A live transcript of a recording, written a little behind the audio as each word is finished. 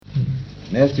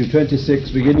Matthew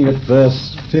 26, beginning at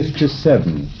verse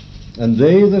 57. And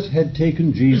they that had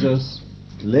taken Jesus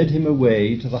led him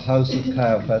away to the house of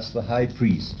Caiaphas the high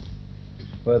priest,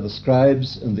 where the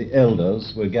scribes and the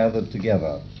elders were gathered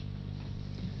together.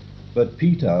 But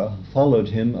Peter followed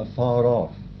him afar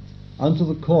off, unto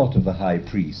the court of the high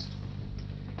priest,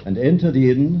 and entered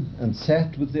in, and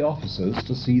sat with the officers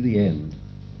to see the end.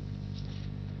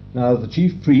 Now the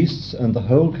chief priests and the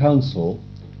whole council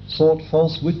sought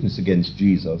false witness against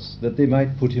Jesus, that they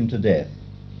might put him to death.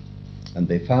 And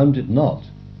they found it not,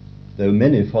 though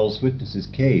many false witnesses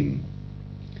came.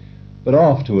 But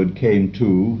afterward came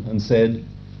two, and said,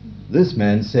 This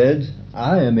man said,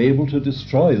 I am able to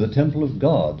destroy the temple of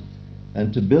God,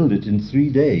 and to build it in 3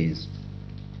 days.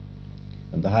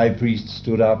 And the high priest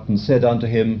stood up and said unto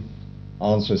him,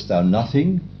 Answerest thou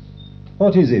nothing?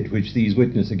 What is it which these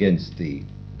witness against thee?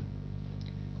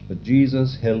 But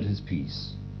Jesus held his peace.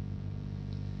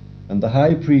 And the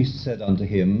high priest said unto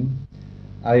him,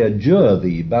 I adjure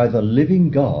thee by the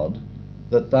living God,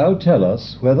 that thou tell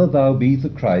us whether thou be the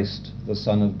Christ, the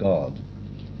Son of God.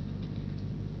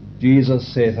 Jesus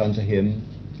saith unto him,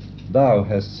 Thou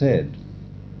hast said.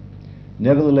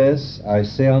 Nevertheless I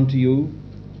say unto you,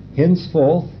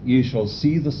 henceforth ye shall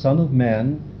see the Son of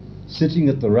Man sitting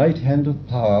at the right hand of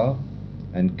power,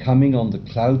 and coming on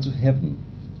the clouds of heaven.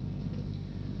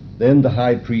 Then the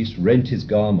high priest rent his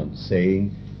garment,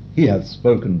 saying, He hath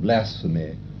spoken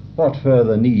blasphemy. What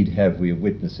further need have we of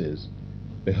witnesses?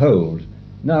 Behold,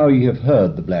 now ye have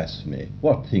heard the blasphemy.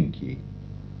 What think ye?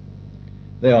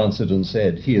 They answered and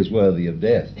said, He is worthy of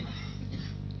death.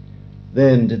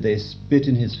 Then did they spit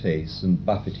in his face, and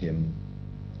buffet him.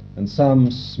 And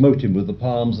some smote him with the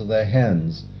palms of their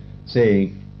hands,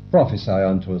 saying, Prophesy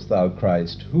unto us, thou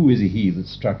Christ, who is he that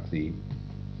struck thee?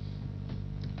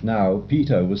 Now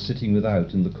Peter was sitting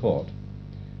without in the court.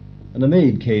 And a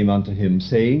maid came unto him,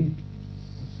 saying,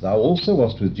 Thou also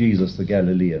wast with Jesus the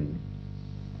Galilean.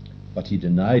 But he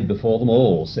denied before them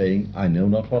all, saying, I know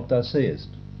not what thou sayest.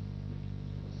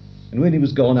 And when he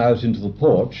was gone out into the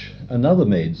porch, another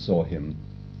maid saw him,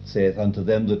 saith unto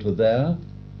them that were there,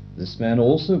 This man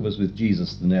also was with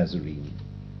Jesus the Nazarene.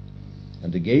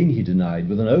 And again he denied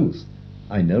with an oath,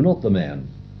 I know not the man.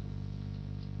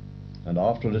 And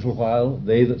after a little while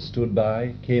they that stood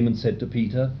by came and said to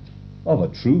Peter, Of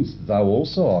a truth thou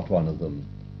also art one of them,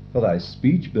 for thy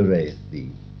speech bewrayeth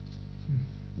thee.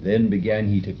 Then began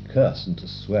he to curse and to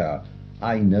swear,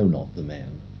 I know not the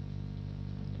man.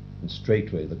 And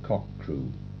straightway the cock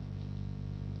crew.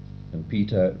 And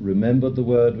Peter remembered the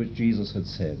word which Jesus had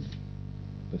said,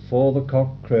 Before the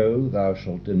cock crow thou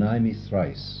shalt deny me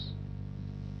thrice.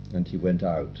 And he went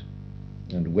out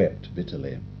and wept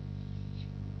bitterly.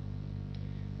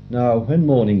 Now when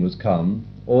morning was come,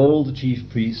 all the chief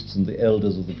priests and the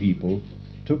elders of the people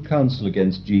took counsel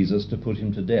against Jesus to put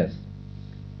him to death.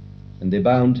 And they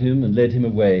bound him and led him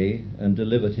away, and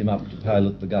delivered him up to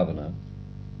Pilate the governor.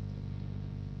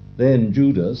 Then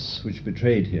Judas, which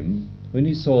betrayed him, when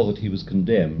he saw that he was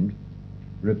condemned,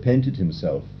 repented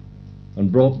himself,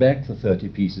 and brought back the 30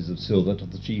 pieces of silver to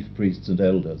the chief priests and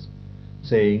elders,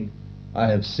 saying, I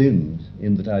have sinned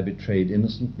in that I betrayed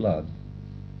innocent blood.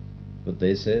 But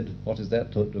they said, What is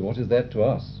that to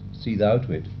us? See thou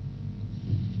to it.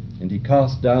 And he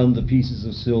cast down the pieces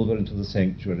of silver into the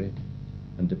sanctuary,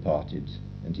 and departed,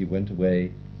 and he went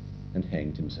away and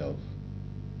hanged himself.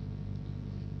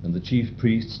 And the chief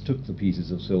priests took the pieces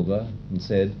of silver, and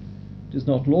said, It is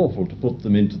not lawful to put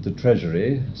them into the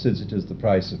treasury, since it is the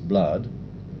price of blood.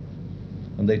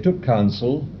 And they took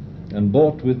counsel, and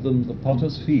bought with them the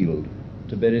potter's field,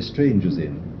 to bury strangers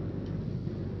in.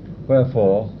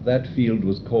 Wherefore that field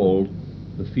was called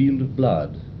the field of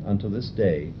blood unto this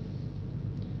day.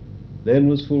 Then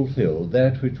was fulfilled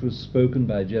that which was spoken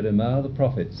by Jeremiah the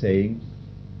prophet, saying,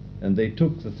 And they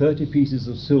took the 30 pieces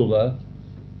of silver,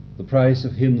 the price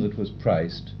of him that was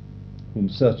priced, whom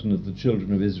certain of the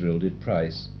children of Israel did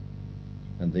price,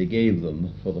 and they gave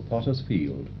them for the potter's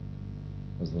field,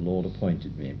 as the Lord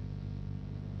appointed me.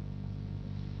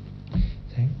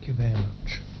 Thank you very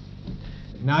much.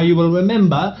 Now you will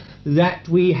remember that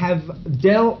we have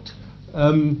dealt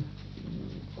with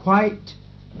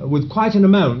quite an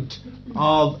amount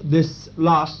of this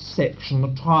last section,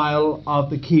 the trial of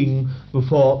the king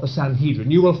before the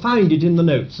Sanhedrin. You will find it in the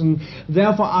notes, and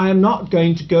therefore I am not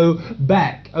going to go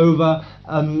back over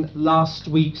last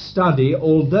week's study,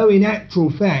 although in actual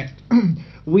fact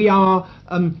we are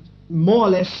more or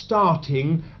less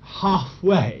starting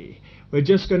halfway. We're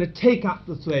just going to take up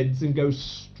the threads and go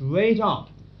straight on.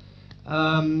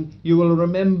 You will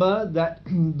remember that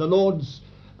the Lord's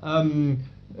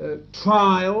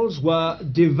trials were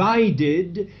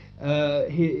divided.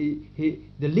 The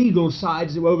legal side,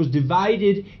 as it were, was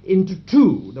divided into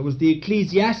two. There was the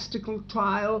ecclesiastical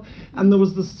trial and there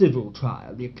was the civil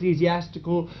trial. The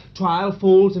ecclesiastical trial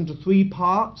falls into three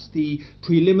parts: the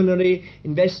preliminary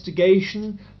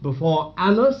investigation before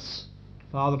Annas,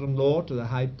 father-in-law to the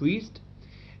high priest,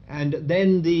 and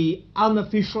then the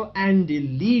unofficial and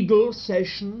illegal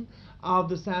session of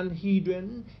the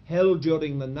Sanhedrin held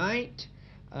during the night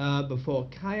before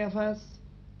Caiaphas,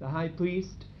 the high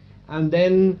priest, and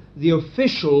then the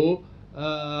official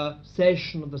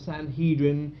session of the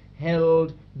Sanhedrin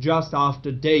held just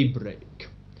after daybreak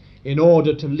in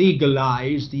order to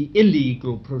legalize the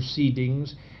illegal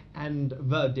proceedings and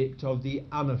verdict of the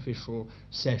unofficial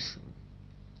session.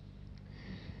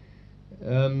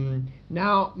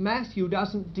 Now, Matthew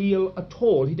doesn't deal at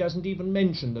all, he doesn't even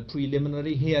mention the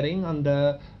preliminary hearing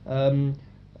under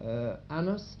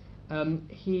Annas.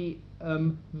 He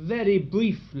very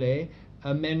briefly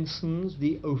mentions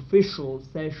the official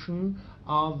session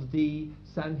of the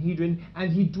Sanhedrin,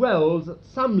 and he dwells at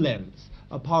some length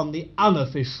upon the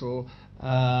unofficial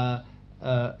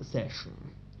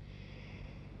session.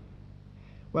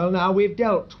 Well, now we've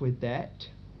dealt with that,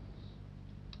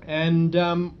 and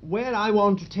where I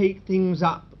want to take things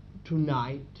up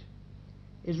tonight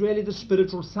is really the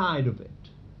spiritual side of it.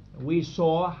 We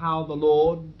saw how the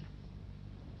Lord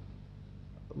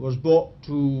was brought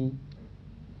to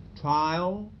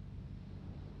trial.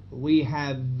 We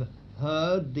have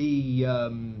heard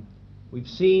we've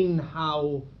seen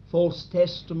how false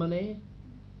testimony,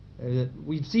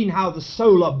 we've seen how the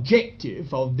sole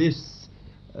objective of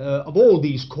of all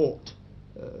these court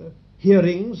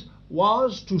hearings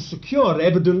was to secure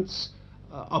evidence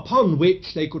upon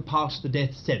which they could pass the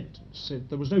death sentence.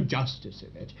 There was no justice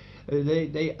in it.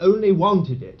 They only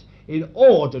wanted it in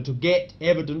order to get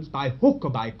evidence by hook or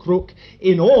by crook,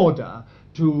 in order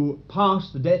to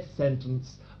pass the death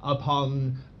sentence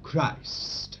upon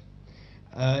Christ.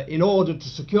 In order to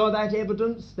secure that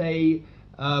evidence, they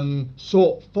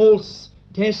sought false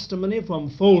testimony from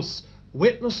false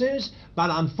witnesses, but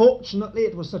unfortunately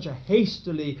it was such a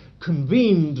hastily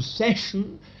convened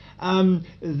session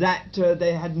that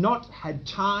they had not had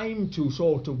time to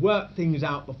sort of work things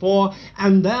out before,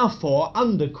 and therefore,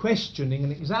 under questioning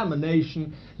and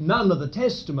examination, none of the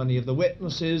testimony of the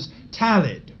witnesses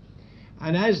tallied.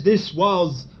 And as this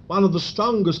was one of the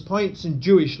strongest points in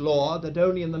Jewish law, that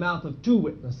only in the mouth of two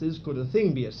witnesses could a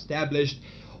thing be established,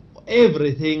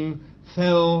 everything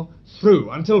fell through,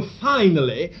 until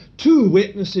finally two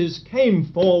witnesses came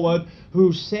forward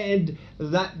who said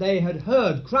that they had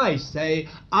heard Christ say,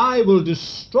 "I will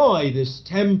destroy this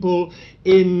temple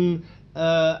and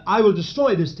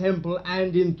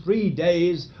in 3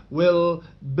 days will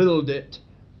build it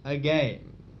again."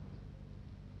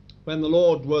 When the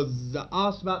Lord was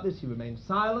asked about this, he remained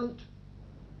silent,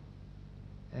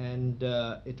 and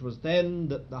it was then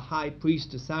that the high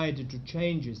priest decided to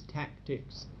change his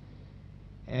tactics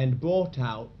and brought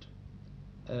out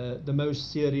the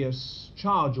most serious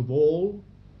charge of all,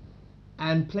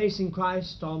 and placing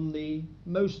Christ on the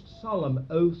most solemn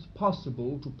oath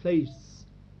possible to place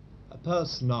a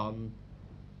person on,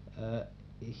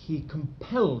 he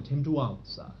compelled him to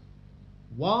answer.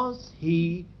 Was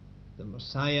he the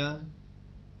Messiah,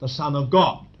 the Son of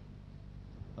God?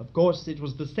 Of course, it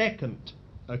was the second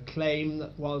claim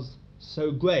that was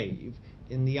so grave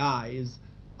in the eyes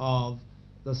of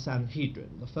the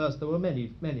Sanhedrin. The first, there were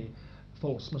many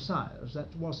false messiahs.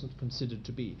 That wasn't considered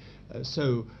to be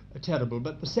so terrible.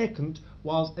 But the second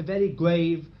was a very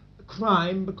grave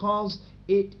crime, because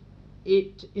it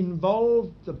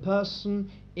involved the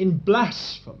person in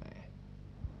blasphemy.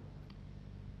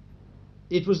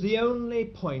 It was the only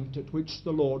point at which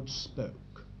the Lord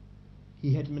spoke.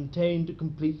 He had maintained a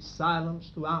complete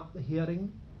silence throughout the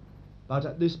hearing, but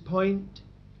at this point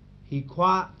he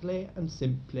quietly and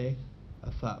simply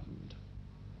affirmed.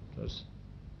 It was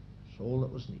all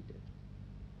that was needed.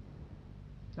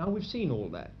 Now we've seen all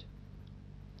that.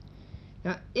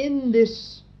 Now in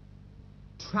this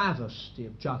travesty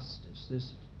of justice,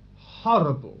 this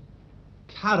horrible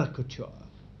caricature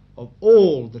of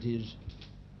all that is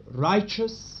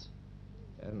righteous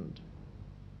and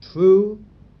true,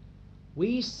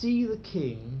 we see the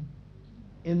king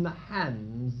in the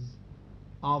hands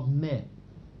of men.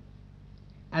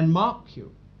 And mark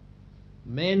you,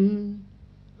 men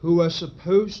who are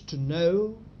supposed to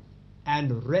know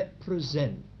and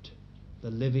represent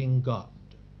the living God.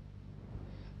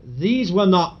 These were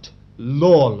not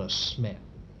lawless men.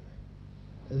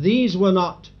 These were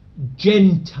not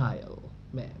Gentile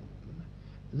men.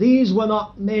 These were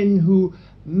not men who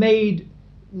made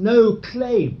no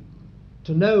claim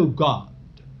to know God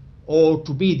or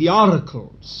to be the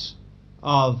oracles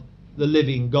of the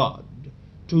living God,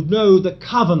 to know the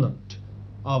covenant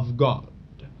of God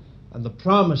and the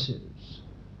promises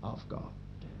of God.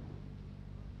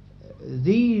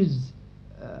 These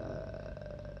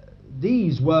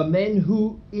were men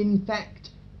who, in fact,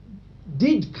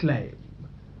 did claim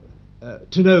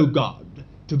to know God,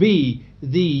 to be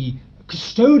the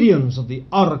custodians of the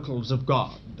oracles of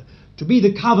God, to be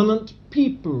the covenant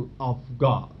people of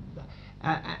God,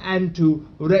 and to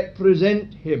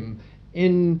represent him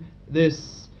in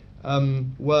this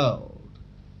world.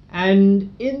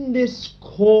 And in this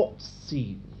court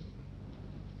scene,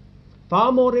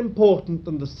 far more important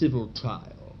than the civil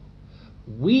trial,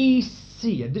 we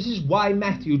see, and this is why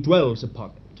Matthew dwells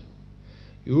upon it.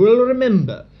 You will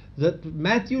remember that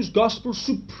Matthew's Gospel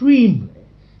supremely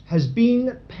has been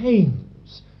at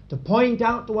pains to point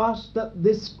out to us that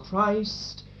this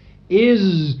Christ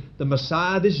is the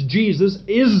Messiah, this Jesus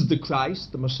is the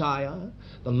Christ, the Messiah,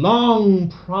 the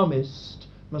long-promised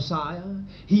Messiah.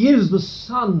 He is the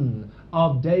Son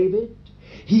of David.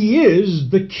 He is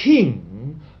the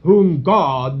King whom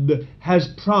God has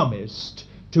promised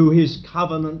to his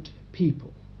covenant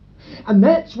people. And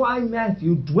that's why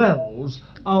Matthew dwells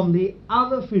on the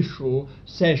unofficial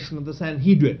session of the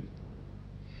Sanhedrin.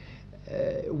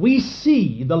 We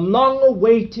see the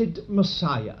long-awaited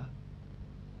Messiah,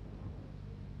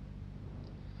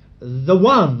 the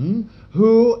one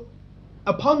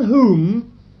upon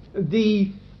whom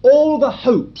all the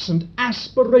hopes and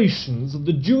aspirations of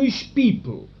the Jewish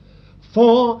people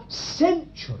for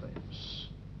centuries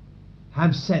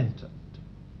have centered,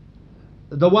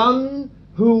 the one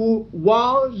who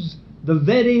was the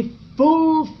very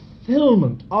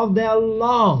fulfillment of their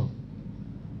long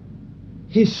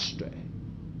history.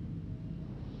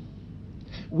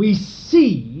 We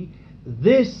see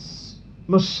this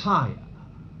Messiah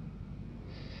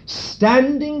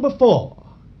standing before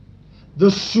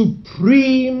the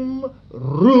supreme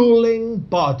ruling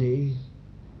body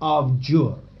of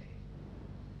Jewry.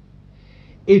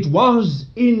 It was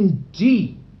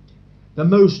indeed the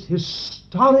most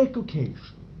historic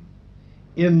occasion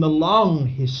in the long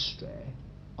history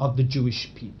of the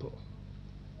Jewish people.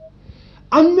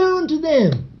 Unknown to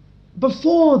them,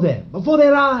 before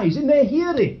their eyes, in their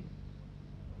hearing,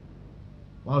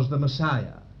 was the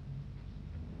Messiah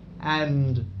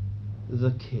and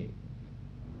the King.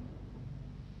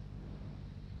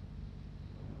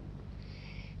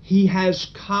 He has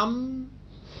come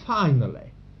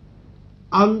finally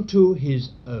unto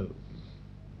his own.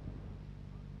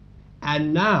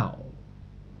 And now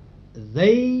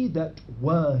they that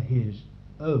were his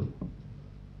own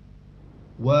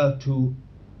were to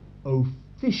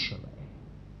officially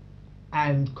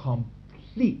and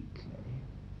completely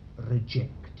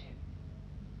reject him.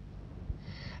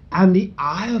 And the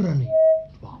irony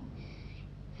of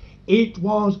it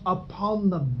was upon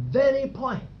the very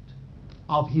point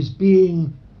of his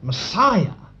being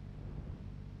Messiah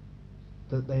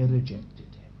that they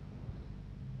rejected him,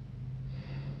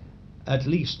 at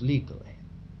least legally.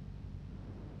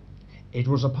 It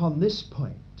was upon this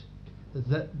point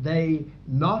that they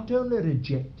not only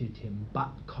rejected him,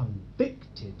 but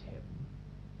convicted him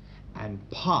and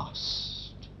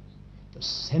passed the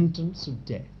sentence of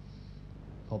death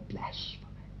for blasphemy.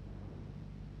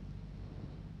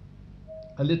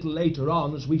 A little later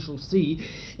on, as we shall see,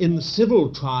 in the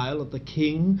civil trial of the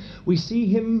king, we see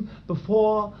him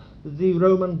before the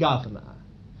Roman governor.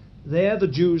 There the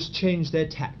Jews changed their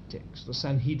tactics. The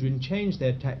Sanhedrin changed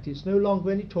their tactics. No longer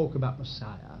any talk about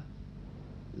Messiah.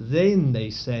 Then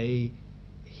they say,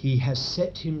 he has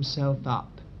set himself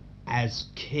up as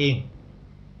king.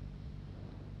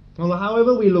 Well,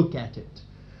 however we look at it,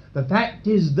 the fact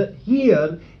is that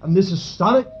here, on this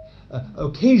historic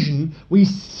occasion, we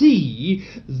see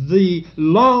the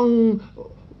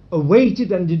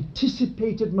long-awaited and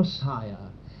anticipated Messiah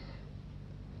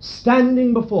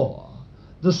standing before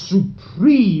the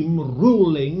supreme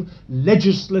ruling,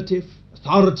 legislative,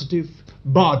 authoritative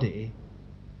body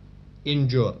in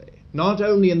Jewry, not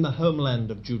only in the homeland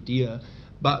of Judea,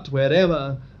 but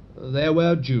wherever there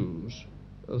were Jews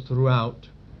throughout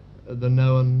the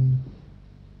known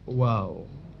world.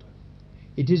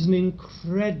 It is an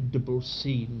incredible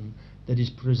scene that is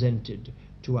presented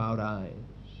to our eyes.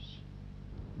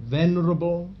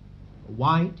 Venerable,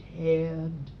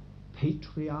 white-haired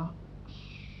patriarchs,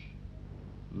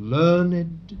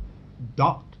 learned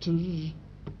doctors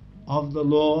of the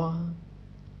law,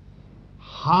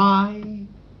 high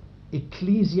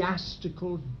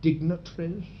ecclesiastical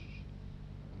dignitaries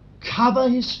cover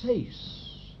his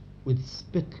face with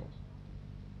spittle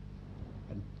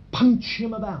and punch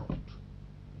him about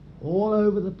all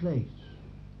over the place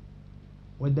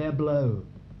with their blows,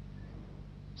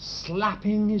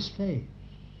 slapping his face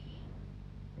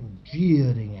and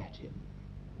jeering at him.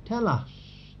 Tell us,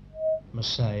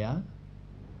 Messiah,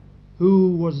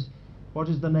 what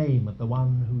is the name of the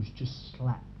one who's just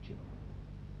slapped you?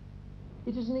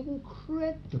 It is an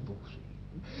incredible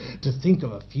thing to think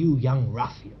of a few young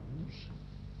ruffians.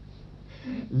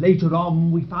 Later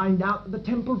on we find out that the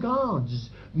temple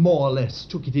guards more or less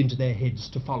took it into their heads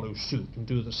to follow suit and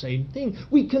do the same thing.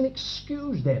 We can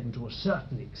excuse them to a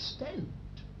certain extent.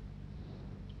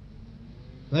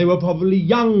 They were probably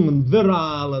young and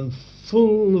virile and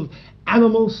full of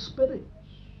animal spirits.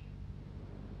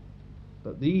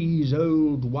 But these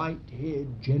old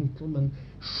white-haired gentlemen,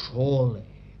 surely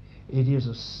it is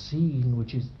a scene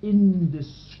which is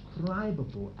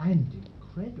indescribable and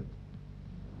incredible.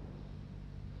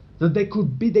 That they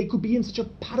could be in such a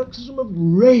paroxysm of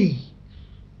rage,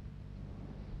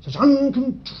 such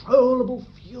uncontrollable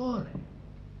fury,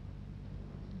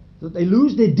 that they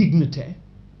lose their dignity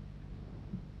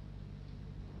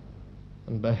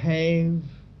and behave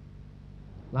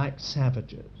like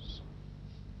savages.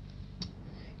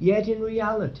 Yet in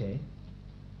reality,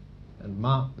 and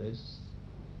mark this,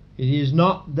 it is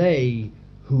not they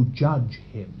who judge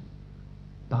him,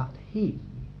 but he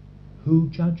who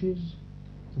judges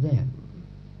them.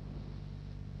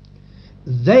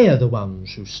 They are the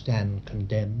ones who stand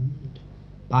condemned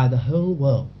by the whole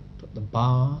world at the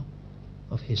bar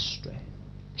of history,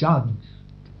 judged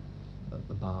at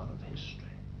the bar of history.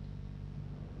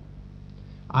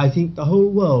 I think the whole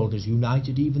world is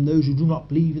united, even those who do not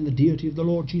believe in the deity of the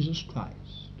Lord Jesus Christ,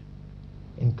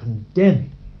 in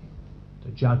condemning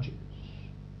the judges,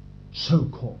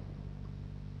 so-called,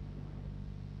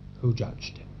 who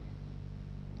judged him.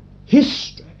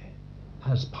 History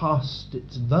has passed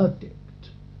its verdict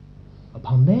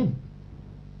upon them.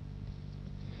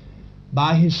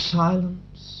 By his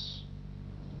silence,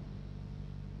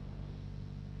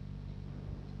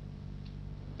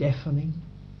 deafening,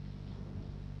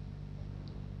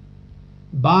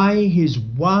 by his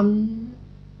one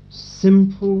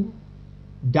simple,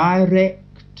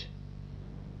 direct,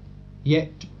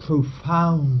 yet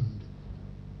profound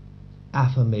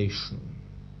affirmation.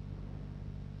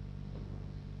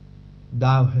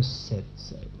 Thou hast said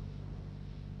so.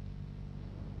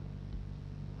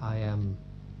 I am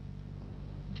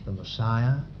the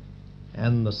Messiah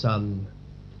and the Son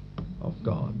of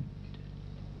God.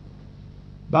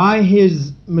 By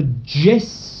his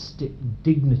majestic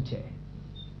dignity,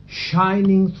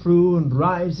 shining through and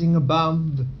rising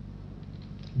above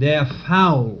their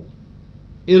foul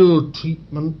ill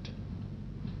treatment,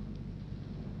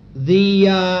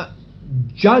 the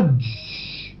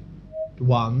judged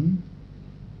one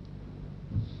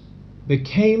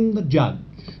became the judge,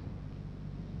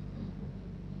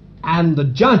 and the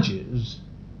judges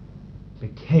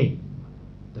became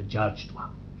the judged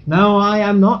ones. Now, I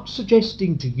am not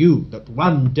suggesting to you that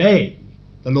one day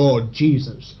the Lord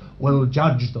Jesus will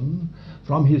judge them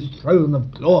from his throne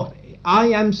of glory. I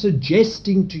am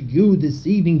suggesting to you this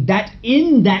evening that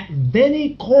in that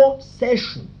very court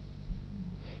session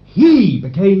he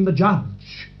became the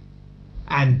judge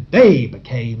and they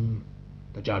became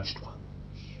the judged ones.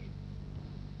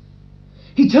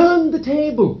 He turned the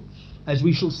tables. As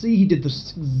we shall see, he did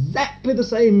exactly the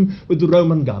same with the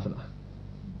Roman governor.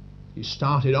 He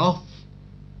started off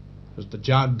as the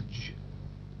judge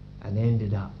and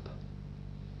ended up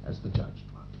as the judged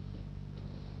one.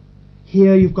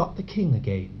 Here you've got the king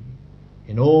again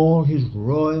in all his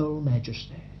royal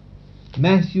majesty.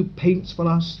 Matthew paints for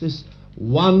us this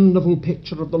wonderful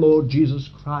picture of the Lord Jesus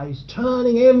Christ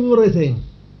turning everything.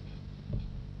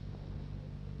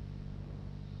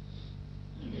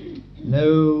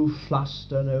 No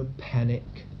fluster, no panic,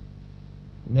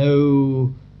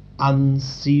 no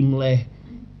unseemly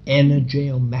energy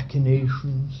or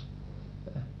machinations,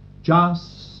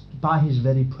 just by his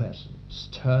very presence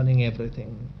turning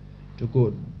everything to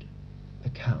good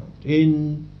account.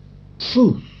 In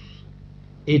truth,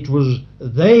 it was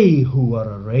they who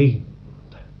were arraigned,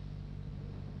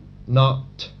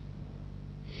 not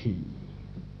he.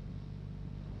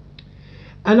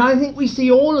 And I think we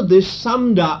see all of this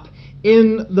summed up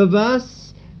in the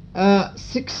verse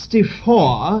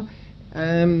 64,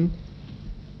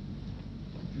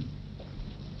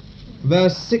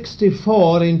 verse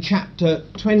 64 in chapter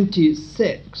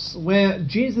 26, where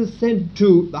Jesus said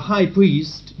to the high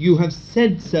priest, "You have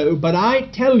said so, but I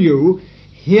tell you,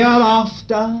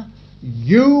 hereafter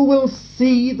you will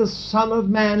see the Son of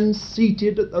Man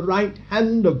seated at the right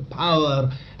hand of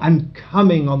power and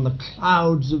coming on the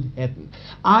clouds of heaven.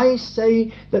 I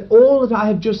say that all that I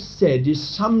have just said is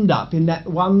summed up in that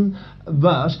one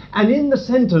verse, and in the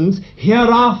sentence,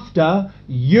 hereafter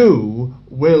you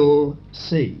will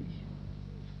see.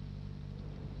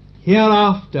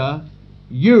 Hereafter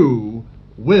you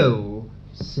will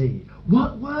see.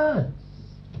 What words?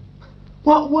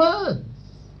 What words?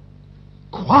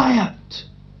 Quiet,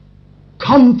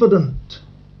 confident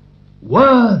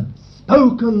words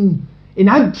spoken in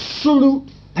absolute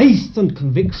faith and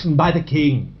conviction by the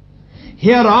King.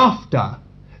 Hereafter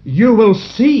you will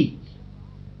see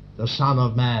the Son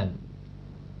of Man.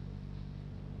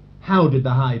 How did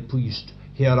the high priest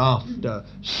hereafter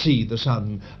see the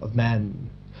Son of Man?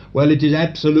 Well, it is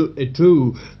absolutely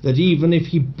true that even if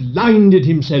he blinded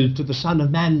himself to the Son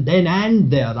of Man then and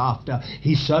thereafter,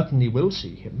 he certainly will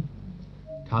see him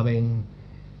coming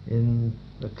in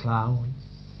the clouds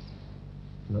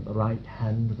and at the right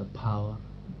hand of the power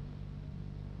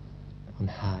on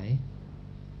high.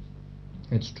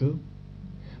 It's true.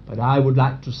 But I would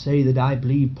like to say that I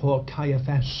believe poor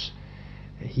Caiaphas,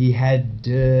 he had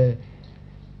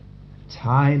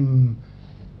time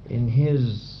in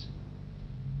his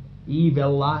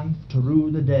evil life to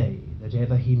rue the day that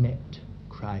ever he met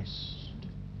Christ.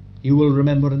 You will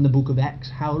remember in the book of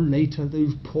Acts how later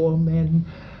those poor men,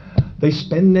 they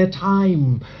spend their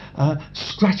time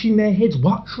scratching their heads.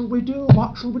 What shall we do?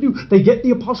 What shall we do? They get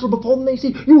the apostle before them. They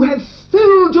say, you have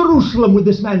filled Jerusalem with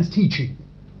this man's teaching.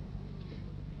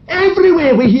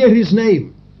 Everywhere we hear his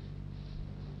name.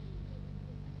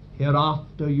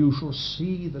 Hereafter you shall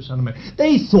see the Son of Man.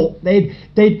 They thought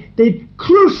they'd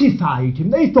crucified him.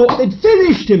 They thought they'd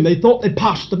finished him. They thought they'd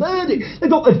passed the verdict. They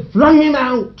thought they'd flung him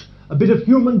out, a bit of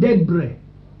human debris,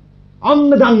 on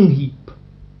the dung heap.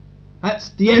 That's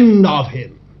the end of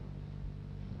him.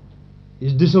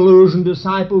 His disillusioned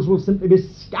disciples will simply be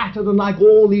scattered, and like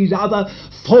all these other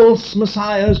false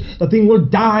messiahs, the thing will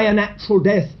die a natural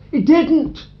death. It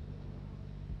didn't.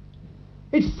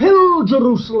 It filled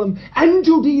Jerusalem and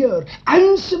Judea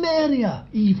and Samaria,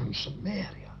 even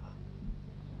Samaria,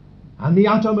 and the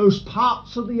uttermost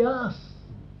parts of the earth.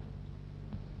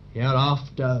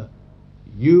 Hereafter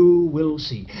you will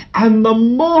see. And the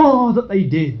more that they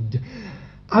did,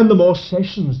 and the more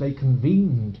sessions they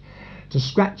convened to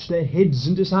scratch their heads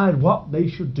and decide what they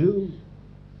should do,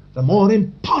 the more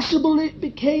impossible it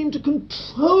became to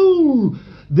control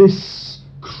this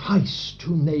Christ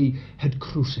whom they had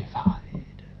crucified.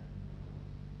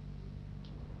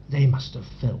 They must have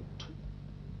felt,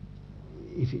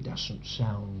 if it doesn't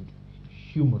sound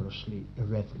humorously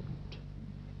irreverent,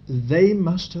 they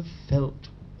must have felt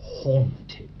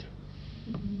haunted.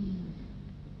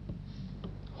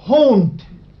 Haunted.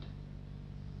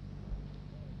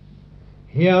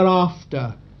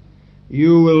 Hereafter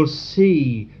you will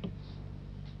see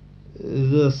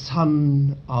the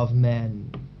Son of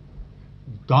Man,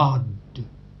 God.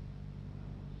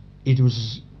 It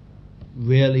was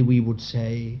really, we would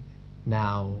say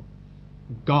now,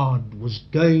 God was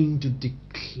going to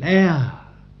declare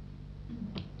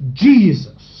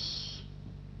Jesus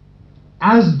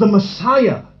as the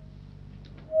Messiah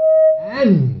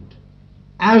and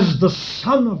as the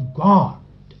Son of God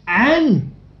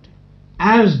and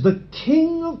as the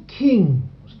King of Kings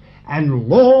and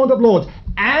Lord of Lords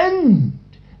and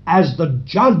as the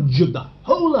Judge of the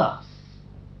whole earth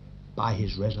by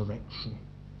his resurrection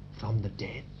from the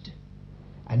dead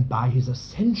and by his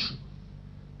ascension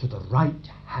to the right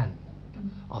hand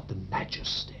of the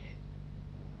Majesty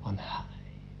on high.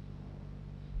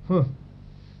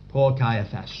 Poor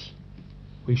Caiaphas.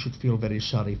 We should feel very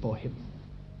sorry for him.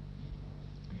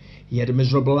 He had a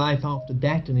miserable life after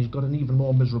that, and he's got an even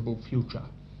more miserable future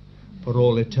for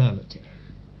all eternity.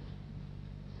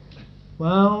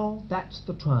 Well, that's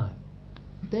the trial.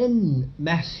 Then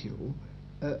Matthew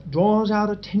draws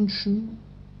our attention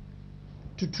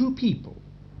to two people.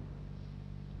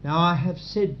 Now, I have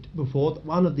said before that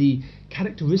one of the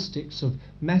characteristics of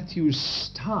Matthew's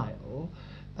style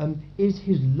is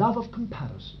his love of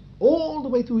comparison. All the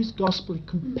way through his gospel he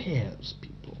compares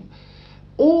people.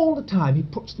 All the time he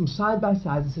puts them side by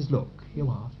side and says, look, here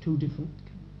are two different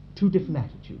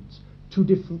attitudes, two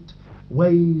different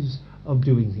ways of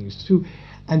doing things.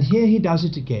 And here he does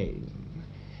it again.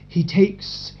 He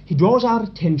draws our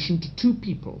attention to two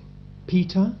people,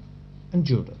 Peter and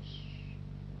Judas.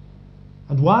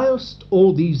 And whilst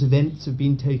all these events have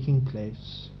been taking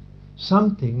place,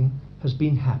 something has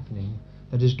been happening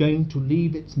that is going to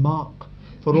leave its mark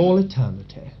for all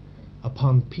eternity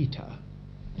upon Peter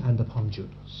and upon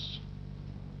Judas.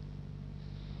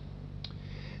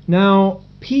 Now,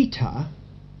 Peter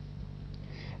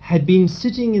had been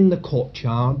sitting in the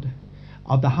courtyard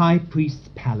of the high priest's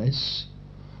palace,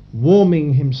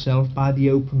 warming himself by the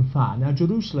open fire. Now,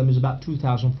 Jerusalem is about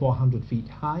 2,400 feet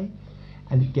high,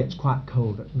 and it gets quite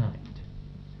cold at night.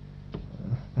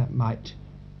 That might,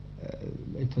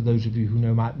 for those of you who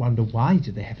know, might wonder, why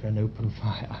do they have an open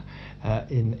fire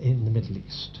in the Middle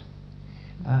East?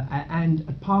 And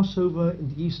at Passover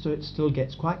in the Easter, it still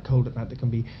gets quite cold at night. There can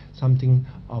be something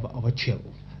of a chill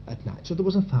at night. So there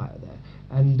was a fire there.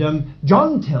 And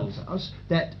John tells us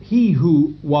that he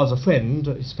who was a friend,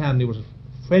 his family was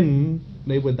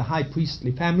friendly with the high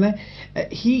priestly family,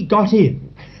 he got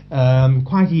in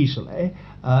quite easily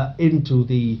into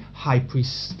the high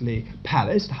priestly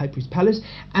palace, the high priest's palace,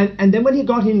 and then when he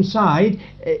got inside,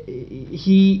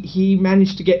 he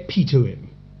managed to get Peter in.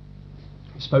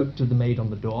 He spoke to the maid on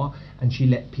the door, and she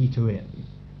let Peter in.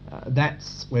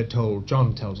 That's, we're told,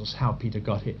 John tells us how Peter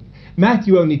got in.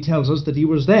 Matthew only tells us that he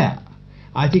was there.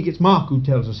 I think it's Mark who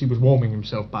tells us he was warming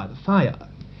himself by the fire.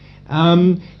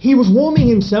 He was warming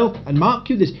himself, and mark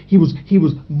you this, he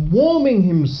was warming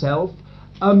himself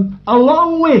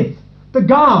along with the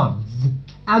guards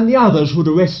and the others who had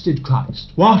arrested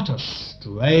Christ. What a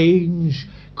strange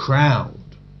crowd.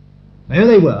 There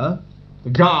they were,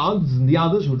 the guards and the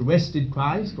others who had arrested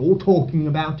Christ, all talking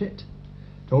about it,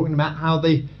 talking about how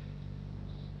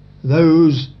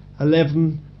those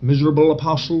 11 miserable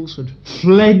apostles had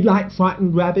fled like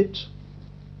frightened rabbits,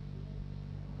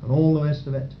 and all the rest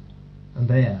of it. And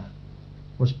there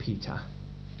was Peter,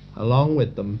 along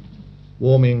with them,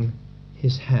 warming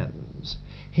his hands.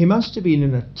 He must have been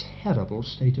in a terrible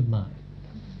state of mind.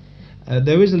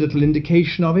 There is a little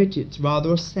indication of it. It's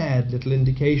rather a sad little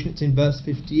indication. It's in verse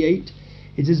 58.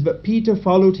 It says, "But Peter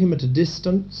followed him at a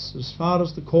distance, as far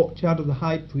as the courtyard of the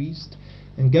high priest,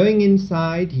 and going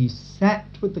inside, he sat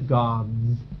with the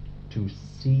guards to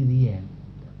see the end."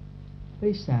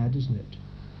 Very sad, isn't it?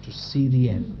 To see the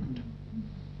end.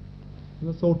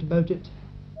 Ever thought about it?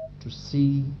 To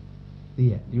see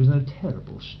the end. He was in a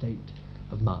terrible state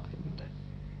of mind.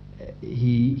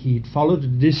 He'd followed a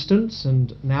distance,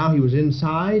 and now he was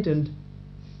inside, and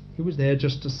he was there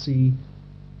just to see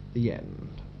the end.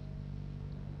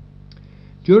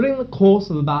 During the course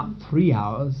of about 3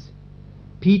 hours,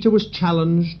 Peter was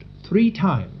challenged 3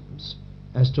 times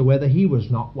as to whether he was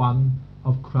not one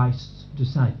of Christ's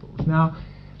disciples. Now,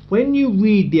 when you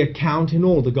read the account in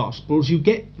all the Gospels, you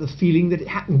get the feeling that it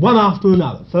happened one after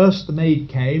another. First the maid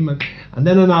came, and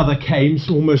then another came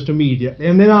almost immediately,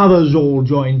 and then others all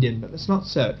joined in. But that's not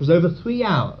so. It was over 3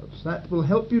 hours. That will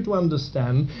help you to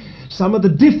understand some of the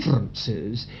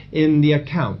differences in the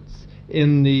accounts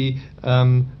in the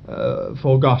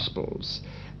 4 Gospels.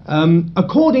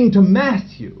 According to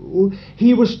Matthew,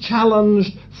 he was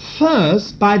challenged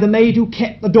first by the maid who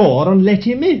kept the door and let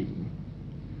him in.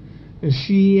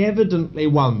 She evidently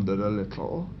wondered a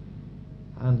little,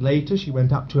 and later she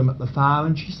went up to him at the fire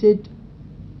and she said,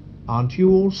 "Aren't you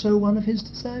also one of his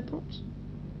disciples?"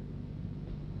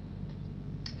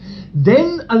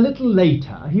 Then a little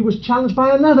later he was challenged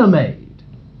by another maid.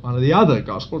 One of the other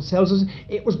Gospels tells us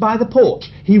it was by the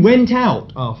porch. He went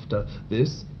out after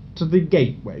this to the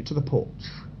gateway, to the porch,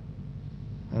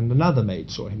 and another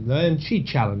maid saw him there, and she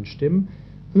challenged him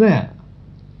there.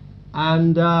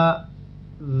 And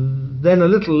then a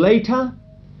little later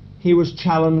he was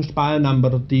challenged by a number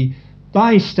of the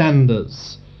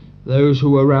bystanders, those who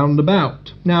were round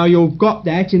about. Now you've got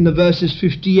that in the verses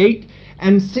 58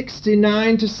 and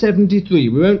 69 to 73.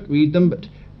 We won't read them, but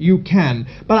you can.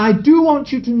 But I do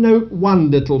want you to note one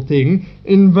little thing.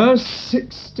 In verse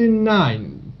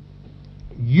 69,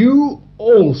 "You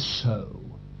also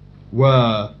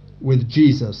were with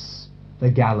Jesus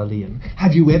the Galilean."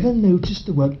 Have you ever noticed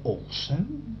the word "also"?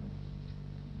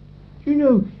 You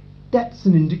know, that's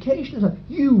an indication of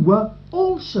you were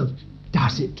also.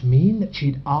 Does it mean that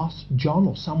she'd asked John,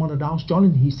 or someone had asked John,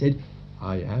 and he said,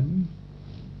 "I am"?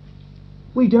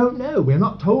 We don't know. We're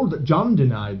not told that John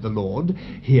denied the Lord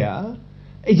here.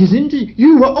 It is interesting.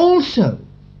 You were also.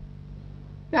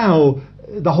 Now,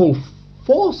 the whole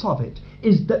force of it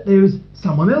is that there is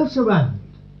someone else around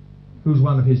who's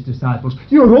one of his disciples.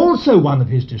 You're also one of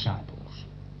his disciples.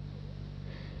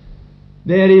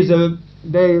 There's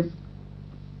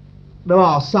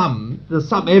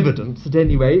some evidence, at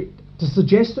any rate, to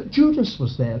suggest that Judas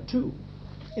was there too.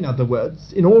 In other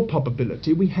words, in all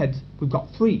probability, we've got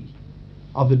 3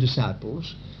 of the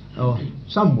disciples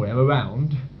somewhere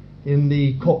around in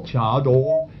the courtyard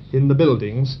or in the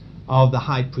buildings of the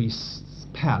high priest's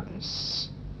palace.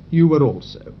 You were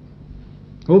also.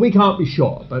 Well, we can't be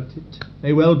sure, but it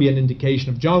may well be an indication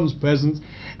of John's presence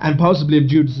and possibly of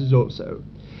Judas's also.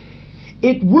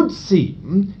 it would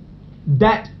seem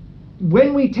that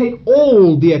when we take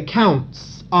all the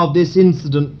accounts of this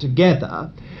incident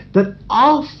together, that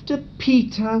after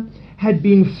Peter had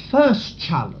been first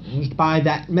challenged by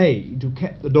that maid who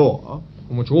kept the door,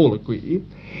 on which all agree,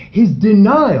 his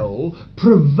denial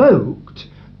provoked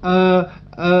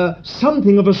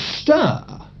something of a stir.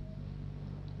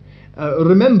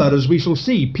 Remember, as we shall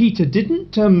see, Peter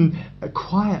didn't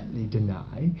quietly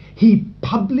deny, he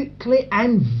publicly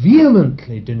and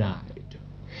vehemently denied.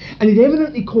 And it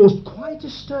evidently caused quite a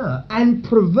stir and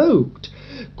provoked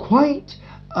quite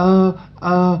a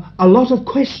lot of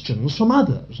questions from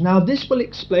others. Now, this will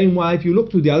explain why, if you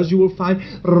look through the others, you will find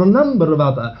a number of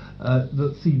other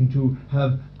that seem to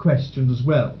have questioned as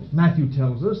well. Matthew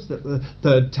tells us that the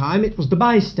third time it was the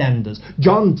bystanders.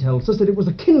 John tells us that it was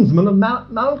a kinsman of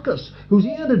Malchus whose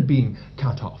ear had been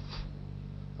cut off,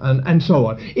 and so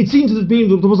on. It seems to have been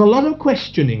that there was a lot of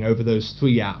questioning over those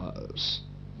 3 hours.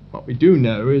 What we do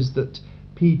know is that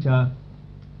Peter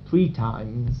 3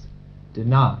 times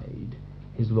denied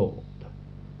his Lord.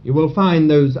 You will find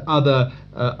those other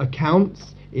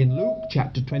accounts in Luke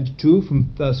chapter 22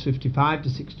 from verse 55 to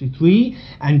 63,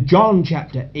 and John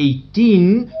chapter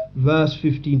 18 verse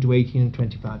 15 to 18 and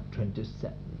 25 to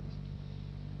 27.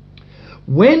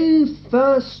 When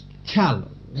first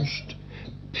challenged,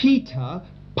 Peter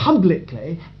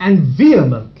publicly and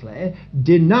vehemently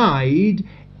denied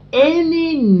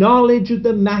any knowledge of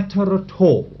the matter at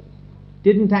all.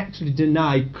 Didn't actually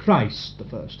deny Christ the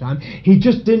first time, he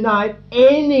just denied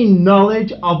any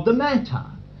knowledge of the matter.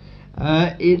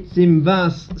 It's in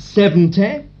verse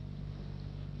 70,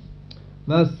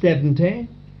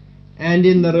 and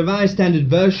in the Revised Standard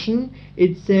Version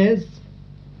it says,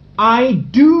 I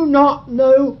do not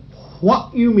know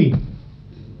what you mean.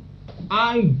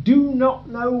 I do not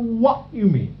know what you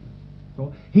mean.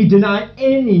 So he denied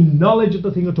any knowledge of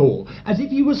the thing at all, as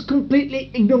if he was completely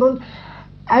ignorant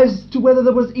as to whether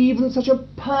there was even such a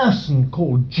person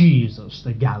called Jesus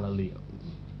the Galilean.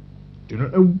 Do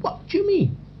not know what you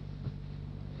mean.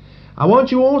 I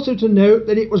want you also to note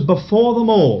that it was before them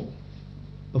all.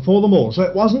 Before them all. So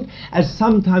it wasn't, as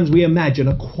sometimes we imagine,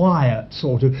 a quiet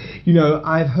sort of,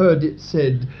 I've heard it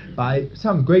said by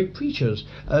some great preachers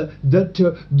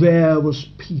that there was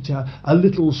Peter, a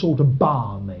little sort of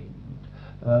barmaid,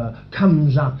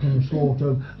 comes up and sort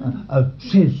of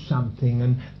says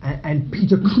something, and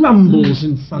Peter crumbles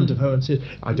in front of her and says,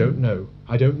 I don't know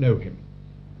him.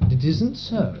 But it isn't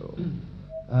so.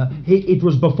 It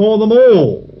was before them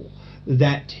all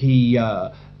that he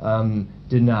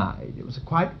denied. It was a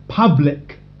quite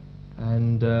public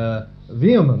and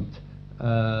vehement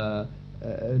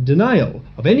denial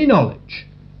of any knowledge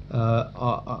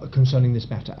concerning this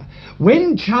matter.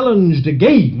 When challenged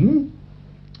again,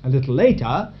 a little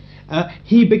later,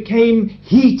 he became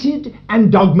heated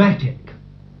and dogmatic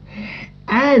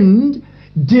and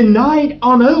denied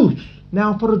on oath.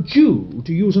 Now, for a Jew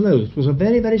to use an oath was a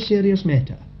very, very serious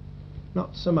matter.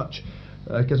 Not so much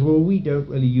because we don't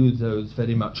really use those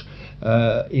very much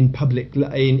in public,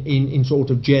 in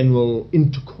sort of general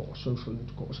intercourse, social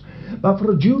intercourse. But for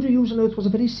a Jew to use an oath was a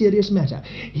very serious matter.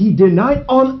 He denied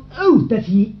on oath that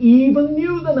he even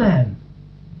knew the man.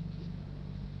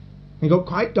 He got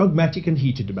quite dogmatic and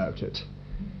heated about it.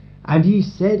 And he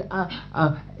said,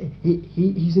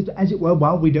 he said, as it were,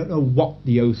 well, we don't know what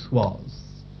the oath was.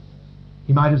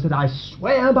 He might have said, I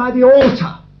swear by the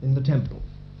altar in the temple.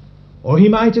 Or he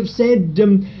might have said,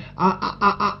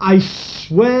 I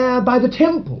swear by the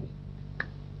temple.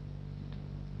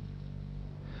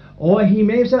 Or he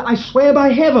may have said, I swear by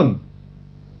heaven.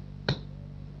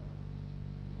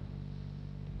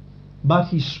 But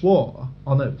he swore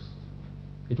on oath.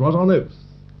 It was on oath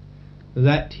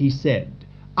that he said,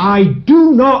 I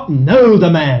do not know the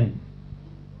man.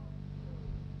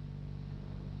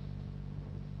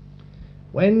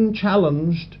 When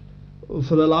challenged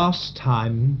for the last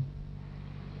time,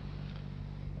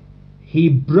 he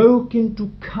broke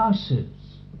into curses,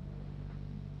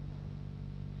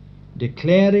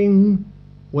 declaring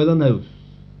with an oath,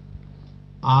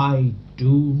 I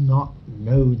do not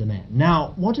know the man.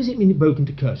 Now, what does it mean he broke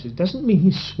into curses? It doesn't mean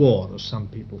he swore, as some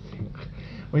people think.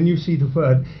 When you see the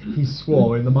word he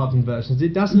swore in the modern versions,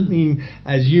 it doesn't mean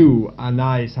as you and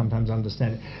I sometimes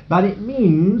understand it, but it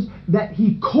means that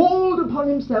he called upon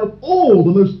himself all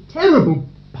the most terrible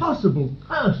possible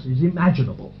curses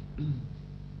imaginable.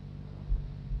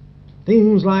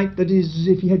 Things like that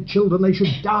if he had children they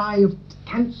should die of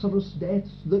cancerous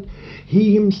deaths, that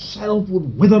he himself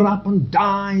would wither up and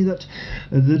die,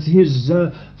 that his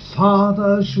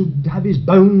father should have his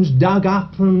bones dug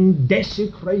up and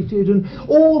desecrated, and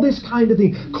all this kind of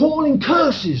thing, calling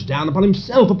curses down upon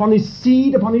himself, upon his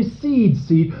seed, upon his seed's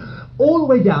seed, all the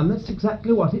way down. That's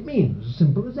exactly what it means, as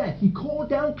simple as that. He called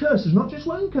down curses, not just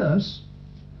one curse,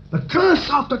 but curse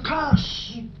after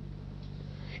curse,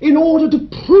 in order to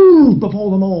prove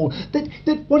before them all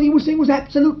that what he was saying was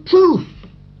absolute truth.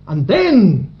 And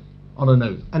then, on an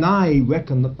oath, and I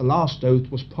reckon that the last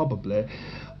oath was probably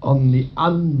on the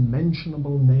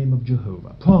unmentionable name of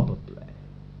Jehovah, probably.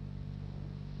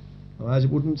 Otherwise it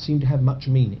wouldn't seem to have much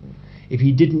meaning if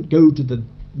he didn't go to the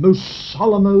most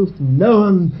solemn oath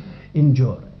known in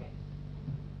Jewry.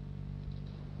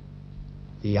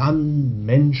 The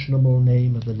unmentionable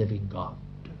name of the living God.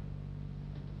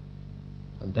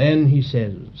 And then he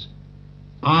says,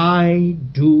 I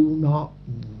do not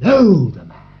know the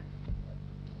man.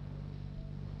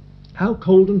 How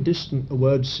cold and distant the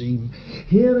words seem.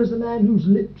 Here is the man whose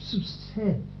lips have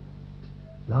said,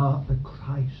 Thou art the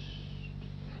Christ,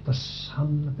 the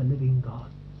Son of the living God.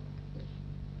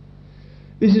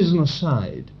 This is an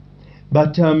aside,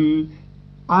 but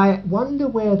I wonder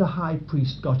where the high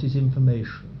priest got his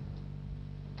information.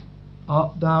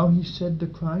 Art thou, he said, the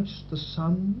Christ, the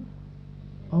Son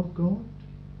of God?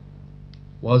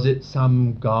 Was it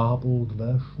some garbled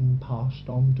version passed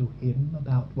on to him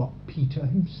about what Peter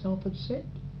himself had said?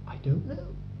 I don't know.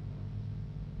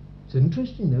 It's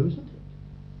interesting though, isn't it?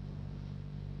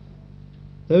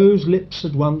 Those lips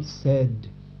had once said,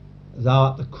 Thou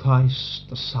art the Christ,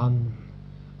 the Son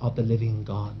of the living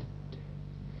God.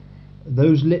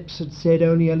 Those lips had said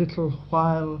only a little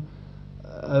while,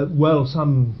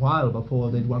 some while before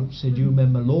they'd once said, You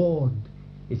remember, Lord,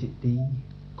 is it thee?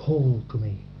 Call to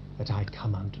me that I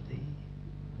come unto thee.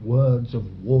 Words of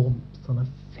warmth and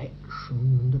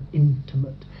affection and of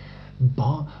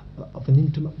an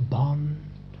intimate bond.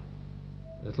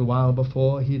 A little while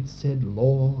before he had said,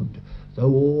 Lord,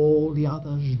 though all the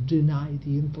others deny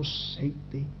thee and forsake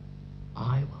thee,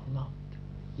 I will not,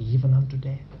 even unto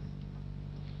death.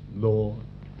 Lord.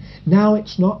 Now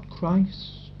it's not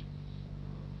Christ,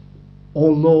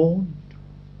 or Lord,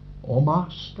 or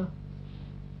Master.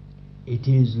 It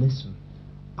is, listen,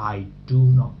 I do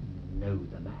not know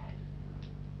the man.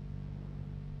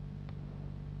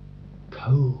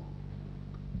 Cold,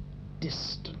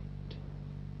 distant,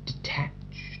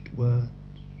 detached words.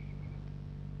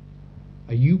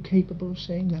 Are you capable of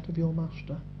saying that of your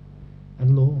Master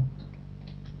and Lord?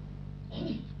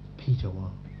 Peter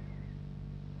was.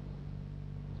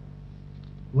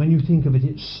 When you think of it,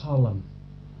 it's solemn.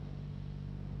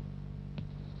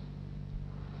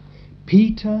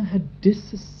 Peter had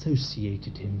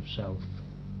disassociated himself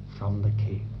from the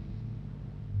king.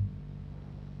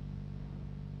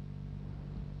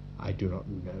 I do not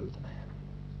know the man.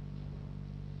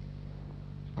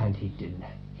 And he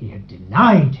had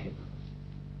denied him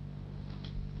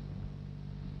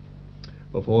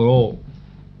before all.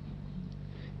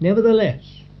 Nevertheless,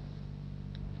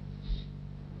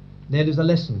 there is a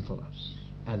lesson for us.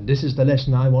 And this is the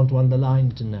lesson I want to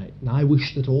underline tonight. And I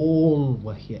wish that all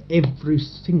were here, every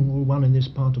single one in this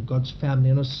part of God's family,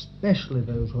 and especially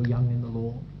those who are young in the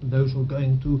Lord, and those who are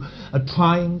going through a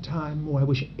trying time. Oh, I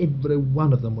wish every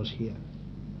one of them was here.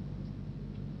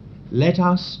 Let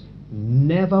us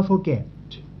never forget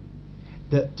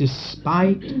that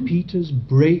despite Peter's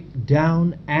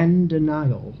breakdown and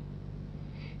denial,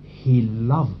 he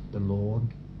loved the Lord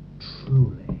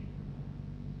truly.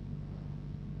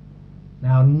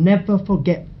 Now never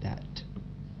forget that,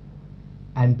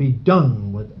 and be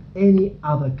done with any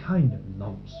other kind of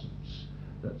nonsense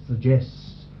that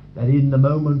suggests that in the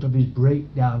moment of his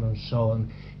breakdown and so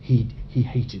on, he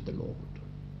hated the Lord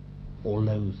or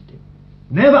loathed him.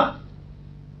 Never!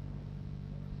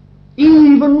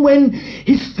 Even when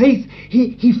his faith,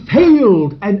 he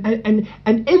failed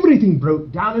and everything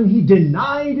broke down and he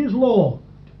denied his Lord,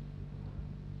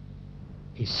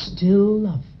 he still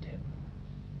loved him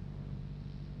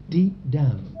deep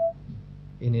down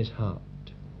in his heart.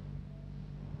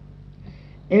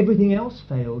 Everything else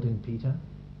failed in Peter.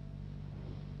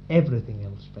 Everything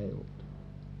else failed.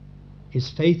 His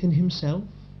faith in himself,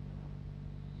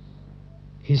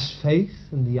 his faith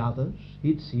in the others.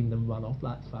 He'd seen them run off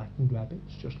like frightened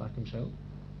rabbits, just like himself.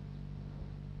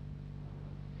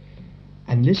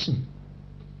 And listen,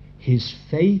 his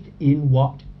faith in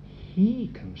what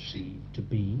he conceived to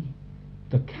be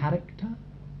the character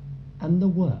and the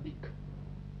work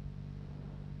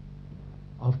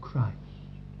of Christ.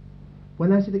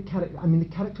 When I say the character, I mean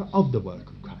the character of the work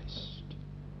of Christ.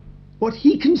 what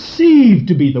he conceived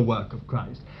to be the work of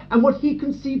Christ, and what he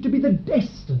conceived to be the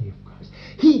destiny of Christ.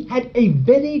 He had a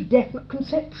very definite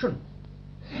conception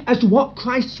as to what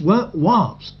Christ's work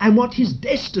was and what his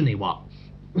destiny was.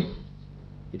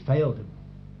 It failed him.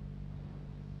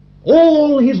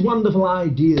 All his wonderful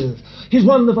ideas, his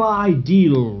wonderful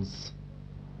ideals,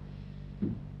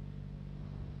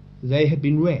 they had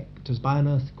been wrecked as by an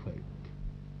earthquake.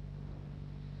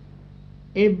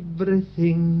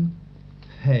 Everything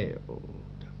failed.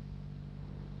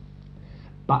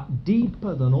 But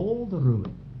deeper than all the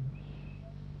ruins,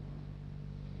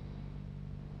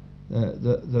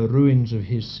 the ruins of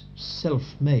his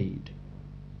self-made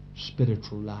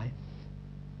spiritual life,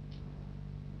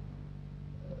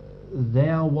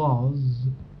 there was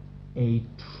a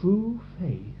true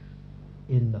faith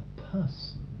in the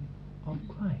person of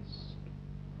Christ.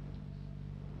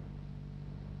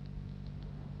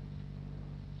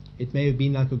 It may have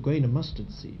been like a grain of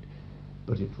mustard seed,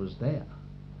 but it was there.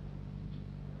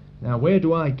 Now, where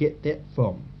do I get that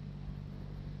from?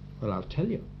 Well, I'll tell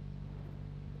you.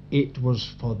 It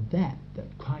was for that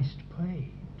Christ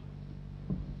prayed.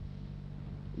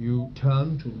 You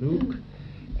turn to Luke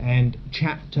and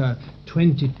chapter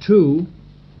 22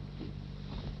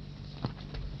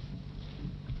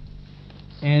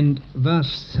 and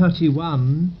verse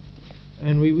 31,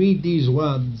 and we read these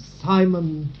words: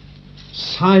 Simon,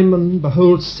 Simon,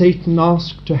 behold, Satan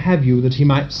asked to have you, that he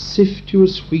might sift you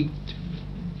as wheat.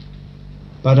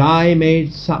 But I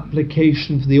made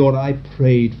supplication for thee, or I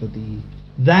prayed for thee,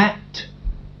 that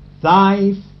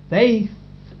thy faith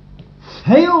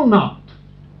fail not.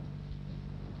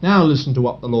 Now listen to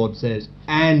what the Lord says: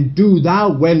 and do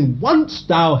thou, when once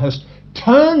thou hast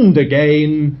turned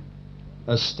again,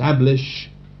 establish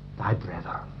thy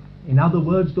brethren. In other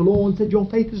words, the Lord said, your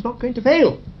faith is not going to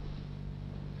fail.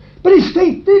 But his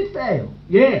faith did fail.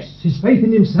 Yes, his faith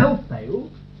in himself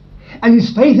failed, and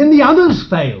his faith in the others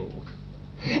failed,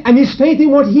 and his faith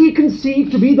in what he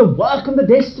conceived to be the work and the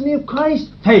destiny of Christ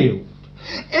failed.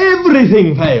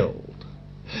 Everything failed.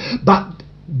 But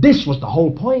this was the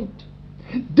whole point.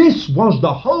 This was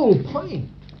the whole point.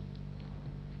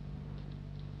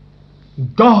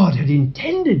 God had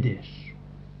intended this.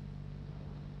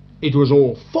 It was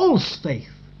all false faith.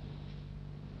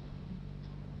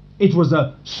 It was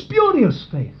a spurious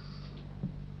faith.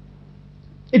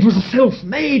 It was a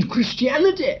self-made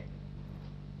Christianity.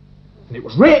 And it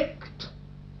was wrecked.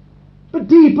 But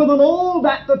deeper than all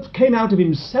that came out of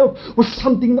himself was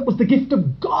something that was the gift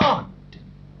of God.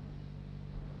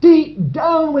 Deep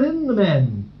down within the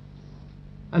man.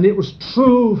 And it was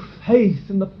true faith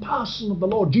in the person of the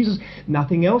Lord Jesus.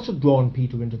 Nothing else had drawn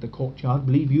Peter into the courtyard,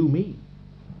 believe you me.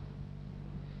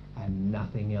 And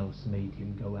nothing else made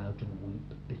him go out and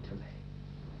weep bitterly.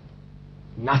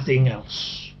 Nothing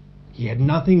else. He had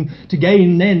nothing to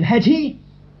gain then, had he?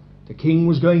 The king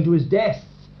was going to his death.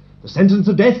 The sentence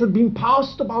of death had been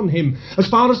passed upon him. As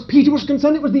far as Peter was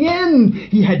concerned, it was the end.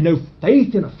 He had no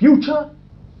faith in a future,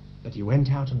 but he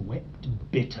went out and wept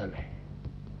bitterly.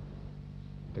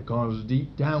 Because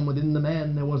deep down within the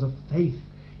man there was a faith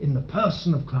in the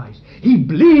person of Christ. He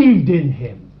believed in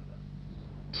him,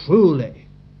 truly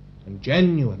and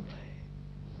genuinely.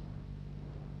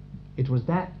 It was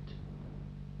that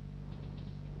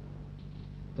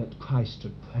Christ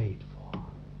had prayed for.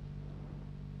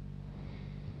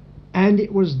 And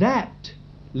it was that,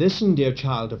 listen dear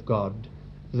child of God,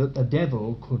 that the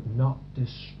devil could not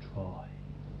destroy.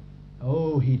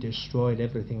 Oh, he destroyed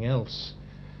everything else.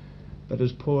 But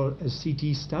as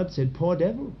C.T. Studd said, poor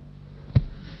devil.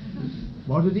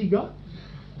 What had he got?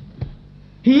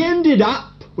 He ended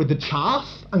up with the chaff,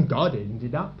 and God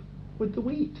ended up with the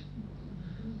wheat.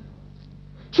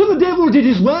 So the devil did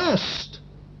his worst,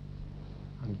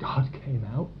 and God came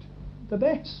out the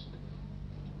best.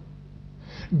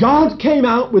 God came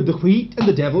out with the wheat, and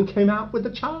the devil came out with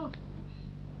the chaff.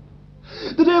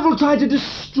 The devil tried to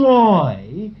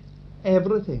destroy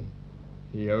everything.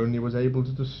 He only was able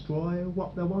to destroy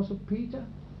what there was of Peter.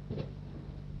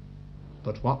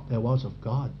 But what there was of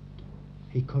God,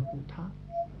 he couldn't touch.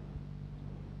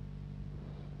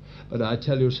 But I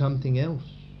tell you something else.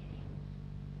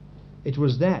 It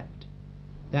was that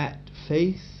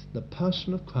faith, the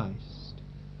person of Christ,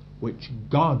 which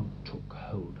God took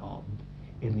hold of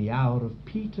in the hour of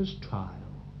Peter's trial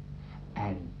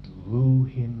and drew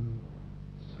him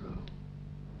through.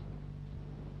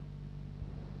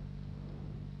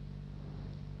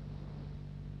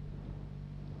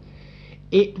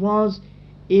 It was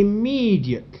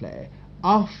immediately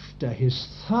after his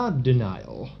third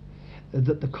denial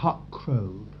that the cock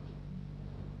crowed.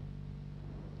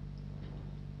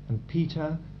 And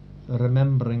Peter,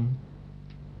 remembering,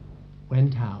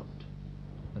 went out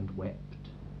and wept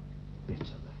bitterly.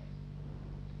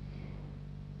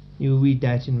 You read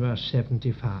that in verse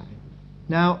 75.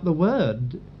 Now, the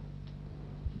word,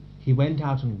 he went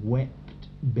out and wept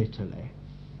bitterly,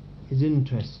 is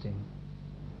interesting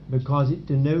because it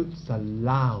denotes a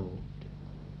loud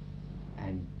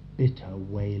and bitter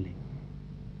wailing.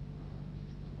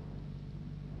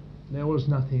 There was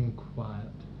nothing quiet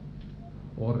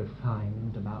or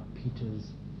refined about Peter's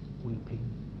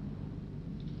weeping.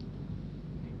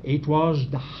 It was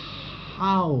the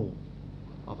howl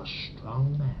of a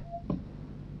strong man,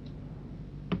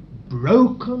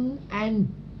 broken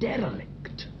and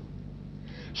derelict,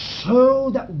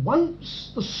 so that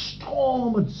once the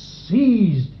storm had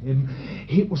seized him,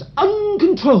 it was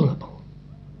uncontrollable,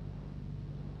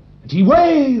 and he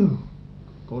wailed.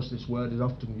 Of course, this word is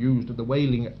often used of the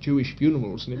wailing at Jewish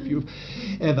funerals, and if you've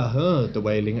ever heard the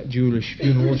wailing at Jewish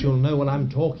funerals, you'll know what I'm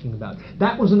talking about.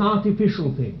 That was an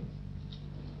artificial thing.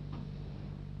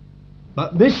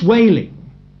 But this wailing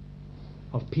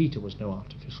of Peter was no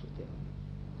artificial thing.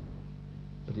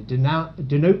 But it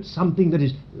denotes something that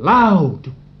is loud.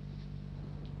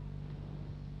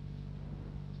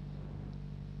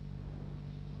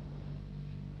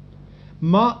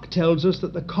 Mark tells us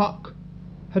that the cock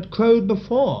had crowed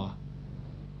before,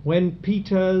 when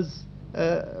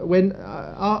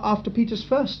after Peter's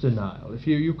first denial. If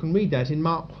you can read that in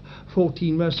Mark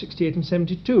 14, verse 68 and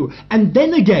 72, and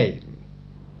then again.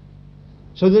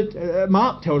 So that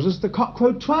Mark tells us the cock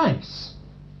crowed twice,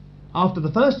 after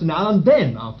the first denial and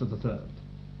then after the third.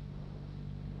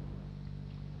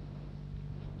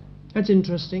 That's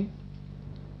interesting.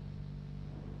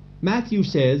 Matthew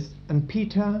says, and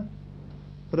Peter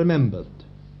remembered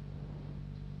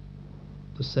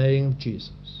the saying of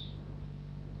Jesus.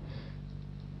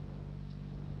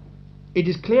 It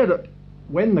is clear that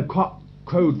when the cock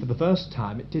crowed for the first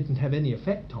time, it didn't have any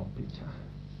effect on Peter.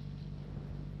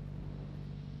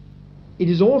 It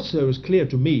is also as clear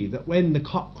to me that when the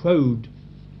cock crowed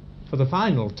for the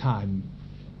final time,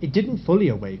 it didn't fully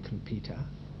awaken Peter.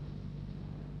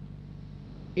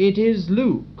 It is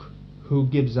Luke who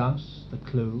gives us the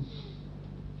clue.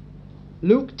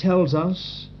 Luke tells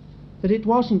us that it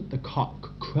wasn't the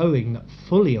cock crowing that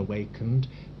fully awakened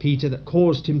Peter, that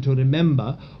caused him to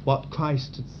remember what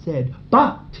Christ had said,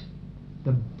 but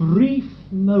the brief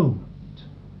moment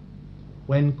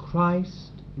when Christ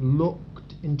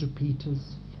looked into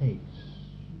Peter's face.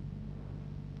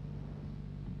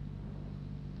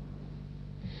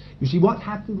 You see, what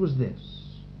happened was this.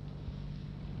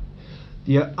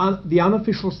 The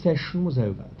unofficial session was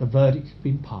over. The verdict had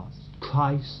been passed.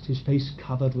 Christ, his face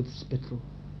covered with spittle,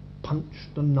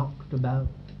 punched and knocked about,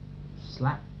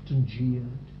 slapped and jeered,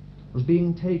 was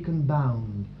being taken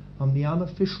bound from the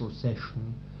unofficial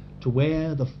session to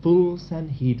where the full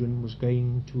Sanhedrin was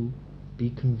going to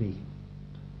be convened,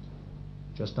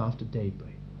 just after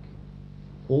daybreak.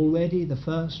 Already the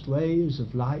first rays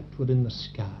of light were in the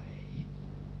sky.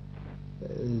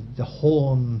 The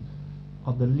horn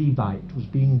of the Levite was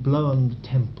being blown in the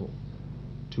temple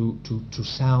to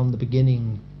sound the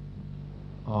beginning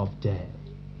of day.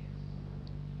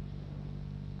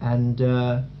 And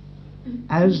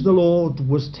as the Lord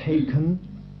was taken,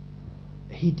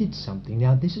 he did something.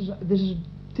 Now this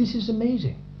is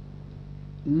amazing.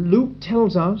 Luke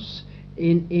tells us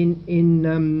in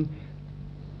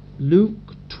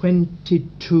Luke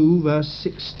 22 verse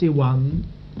 61,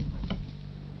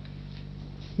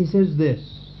 he says this,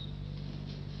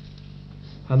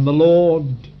 and the Lord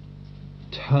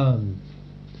turned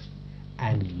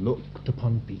and looked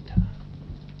upon Peter.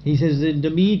 He says, and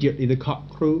immediately the cock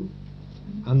crew,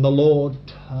 and the Lord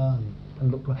turned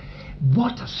and looked.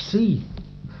 What a scene!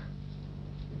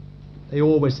 They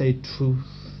always say truth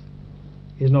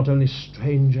is not only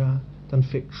stranger than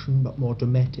fiction, but more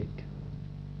dramatic.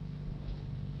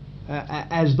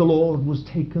 As the Lord was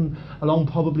taken along,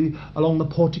 probably along the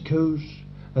porticos,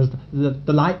 as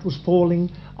the light was falling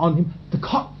on him, the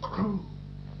cock crew.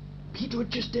 Peter had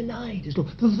just denied his Lord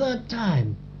for the third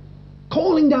time,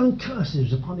 calling down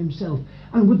curses upon himself,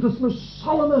 and with the most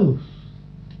solemn oath.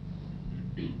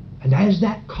 And as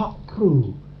that cock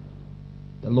crew,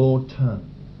 the Lord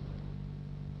turned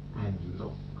and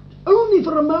looked. Only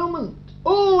for a moment.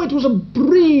 Oh, it was a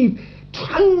brief,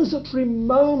 transitory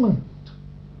moment.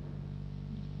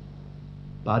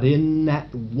 But in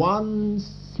that one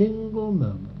single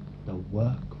moment, the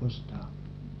work was done.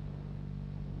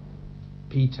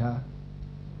 Peter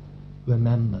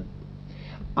remembered.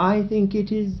 I think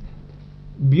it is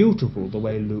beautiful the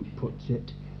way Luke puts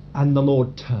it, and the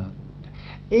Lord turned.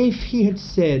 If he had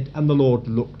said, and the Lord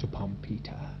looked upon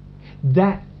Peter,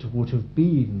 that would have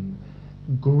been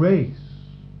grace,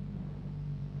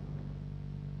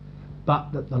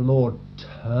 but that the Lord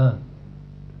turned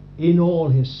in all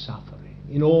his suffering,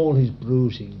 in all his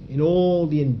bruising, in all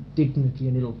the indignity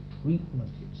and ill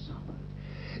treatment he suffered,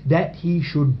 that he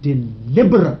should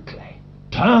deliberately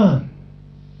turn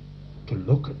to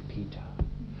look at Peter,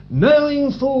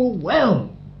 knowing full well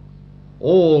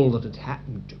all that had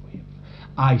happened to him.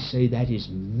 I say that is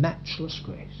matchless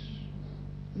grace.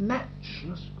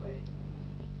 Matchless grace.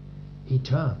 He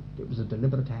turned. It was a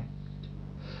deliberate act.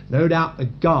 No doubt the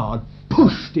guard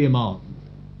pushed him on.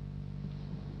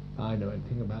 I know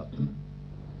anything about them.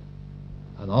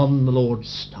 And on the Lord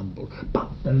stumbled. But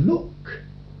the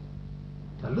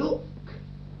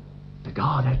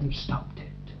guard hadn't stopped it.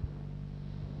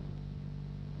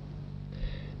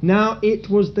 Now it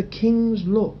was the king's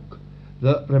look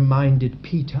that reminded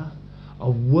Peter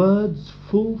of words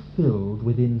fulfilled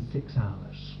within 6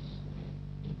 hours.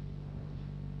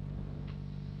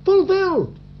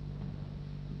 Fulfilled!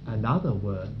 And other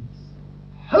words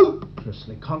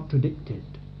hopelessly contradicted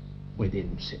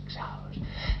within 6 hours.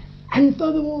 And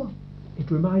furthermore, it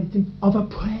reminded him of a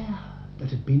prayer that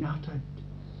had been uttered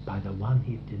by the one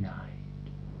he had denied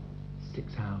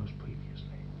 6 hours previously.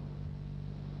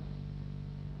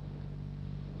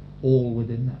 All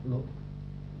within that look.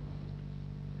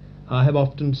 I have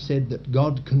often said that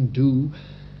God can do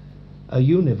a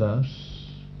universe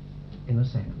in a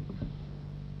second.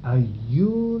 A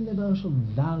universe of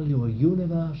value, a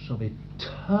universe of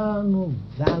eternal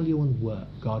value and work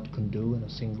God can do in a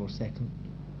single second.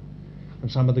 And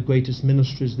some of the greatest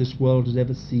ministries this world has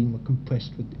ever seen were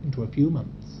compressed into a few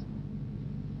months.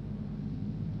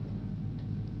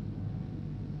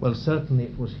 Well, certainly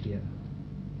it was here.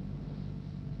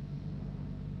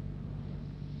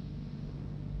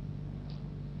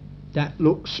 That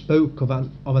look spoke of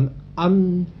an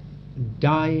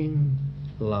undying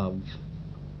love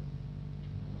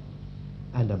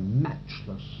and a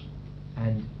matchless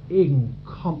and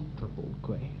incomparable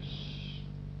grace.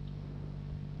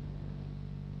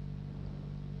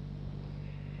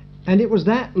 And it was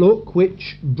that look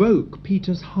which broke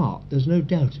Peter's heart. There's no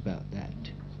doubt about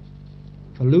that.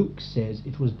 For Luke says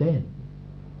it was then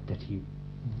that he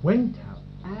went out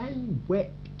and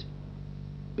wept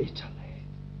bitterly.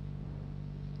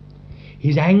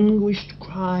 His anguished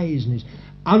cries and his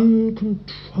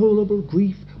uncontrollable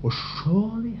grief were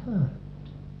surely heard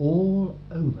all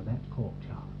over that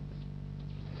courtyard.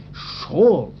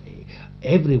 Surely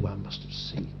everyone must have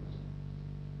seen.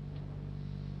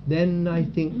 Then I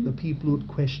think the people who had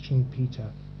questioned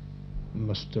Peter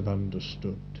must have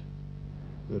understood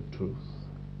the truth.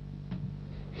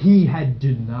 He had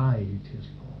denied his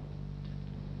Lord,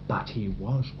 but he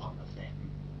was one of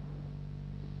them.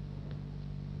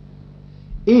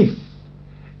 If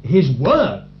his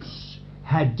works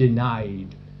had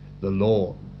denied the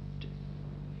Lord,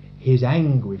 his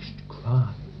anguished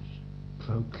cries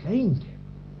proclaimed him.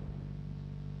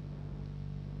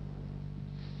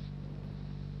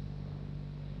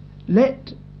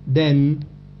 Let then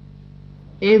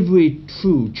every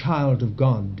true child of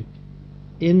God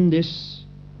in this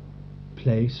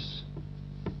place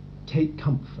take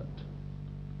comfort.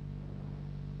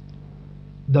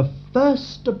 The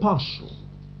first apostle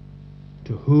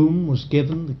to whom was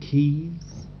given the keys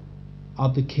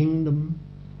of the kingdom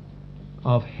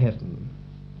of heaven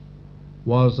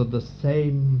was of the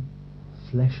same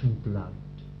flesh and blood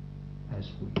as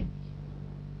we,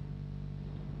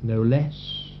 no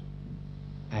less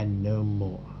and no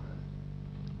more.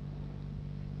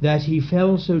 That he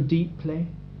fell so deeply,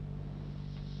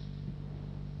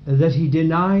 that he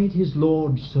denied his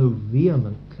Lord so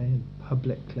vehemently and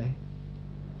publicly,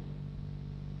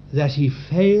 that he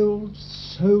failed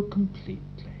so completely,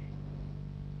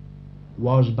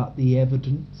 was but the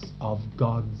evidence of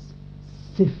God's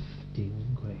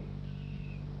sifting grace.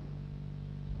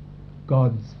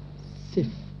 God's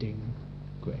sifting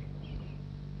grace.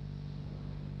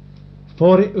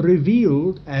 For it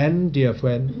revealed, and dear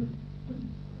friend,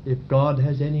 if God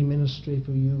has any ministry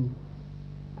for you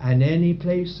and any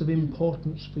place of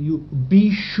importance for you,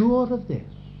 be sure of this,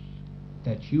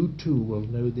 that you too will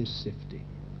know this sifting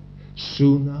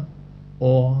sooner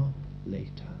or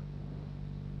later.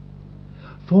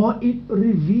 For it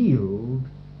revealed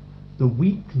the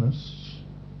weakness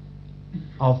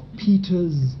of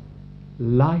Peter's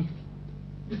life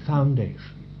foundations.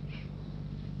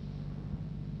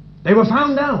 They were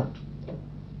found out.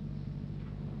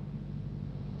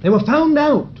 They were found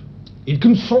out. He'd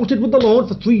consulted with the Lord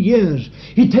for 3 years.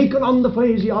 He'd taken on the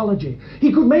phraseology.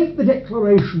 He could make the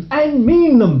declarations and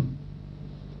mean them.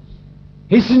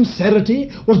 His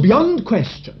sincerity was beyond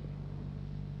question.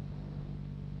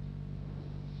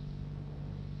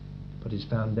 but his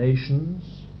foundations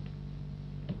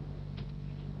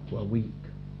were weak.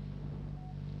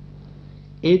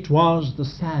 It was the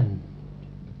sand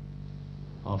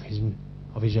of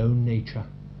his own nature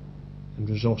and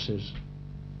resources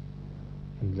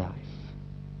and life.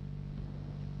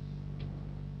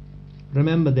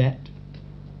 Remember that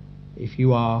if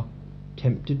you are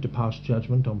tempted to pass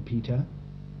judgment on Peter.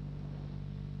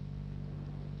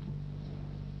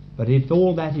 But if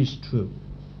all that is true,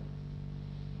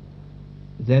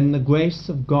 then the grace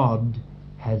of God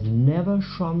has never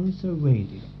shone so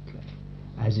radiantly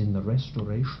as in the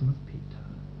restoration of Peter.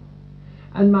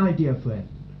 And my dear friend,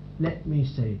 let me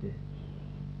say this,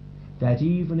 that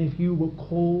even if you were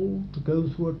called to go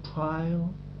through a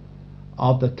trial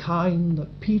of the kind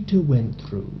that Peter went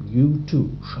through, you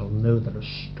too shall know the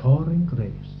restoring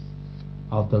grace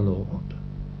of the Lord.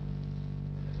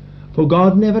 For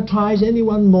God never tries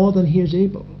anyone more than he is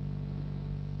able.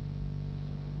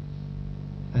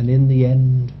 And in the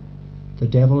end, the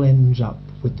devil ends up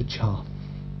with the chaff,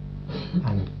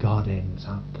 and God ends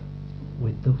up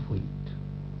with the wheat.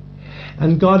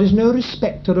 And God is no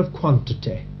respecter of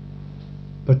quantity,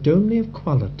 but only of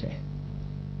quality.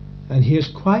 And he is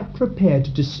quite prepared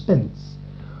to dispense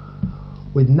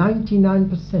with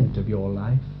 99% of your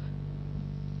life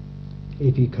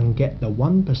if he can get the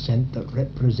 1% that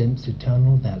represents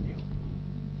eternal value.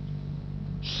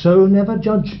 So never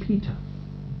judge Peter,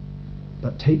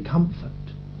 but take comfort.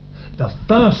 The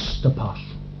first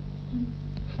apostle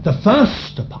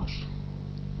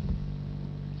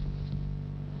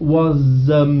was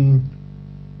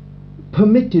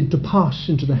permitted to pass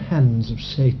into the hands of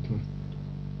Satan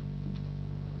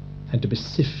and to be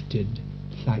sifted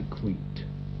like wheat.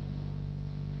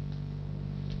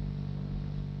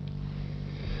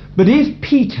 But if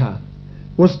Peter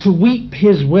was to weep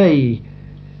his way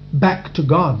back to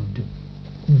God,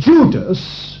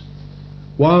 Judas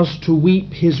was to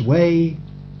weep his way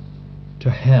to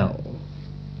hell.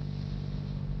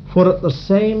 For at the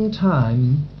same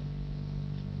time,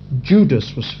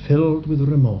 Judas was filled with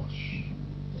remorse.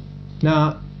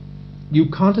 Now, you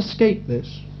can't escape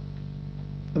this.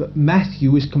 But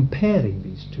Matthew is comparing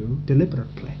these two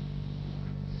deliberately.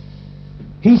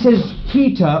 He says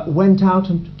Peter went out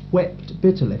and wept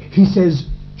bitterly. He says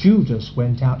Judas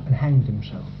went out and hanged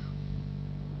himself.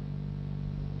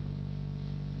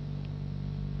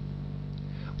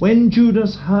 When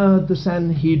Judas heard the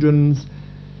Sanhedrin's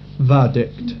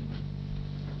verdict,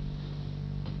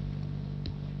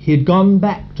 he had gone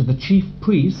back to the chief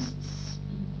priests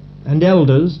and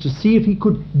elders to see if he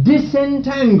could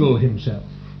disentangle himself.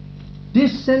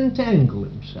 Disentangle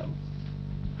himself.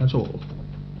 That's all.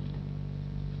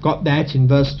 Got that in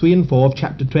verse 3 and 4 of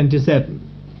chapter 27.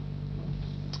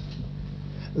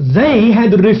 They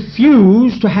had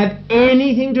refused to have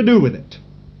anything to do with it.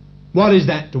 What is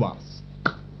that to us?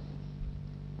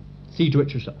 See to it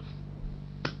yourself.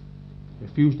 They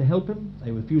refused to help him.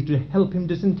 They refused to help him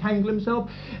disentangle himself.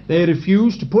 They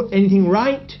refused to put anything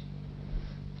right.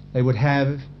 They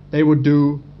would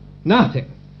do nothing.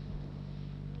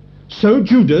 So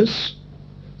Judas,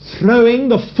 throwing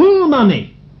the full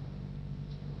money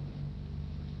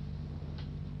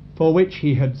for which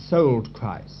he had sold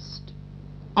Christ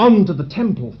onto the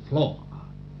temple floor,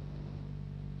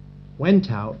 went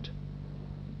out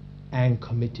and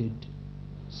committed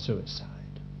suicide.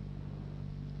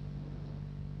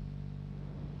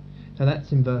 Now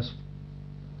that's in verses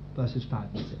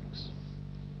 5 and 6.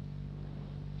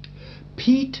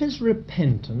 Peter's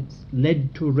repentance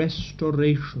led to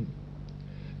restoration.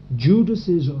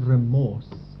 Judas's remorse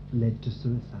led to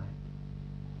suicide.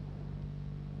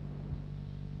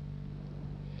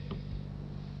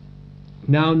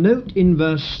 Now note in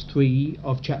verse 3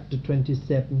 of chapter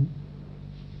 27,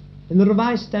 in the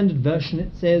Revised Standard Version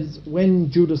it says,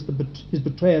 when Judas his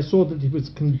betrayer saw that he was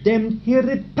condemned, he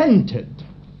repented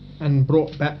and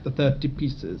brought back the 30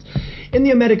 pieces. In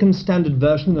the American Standard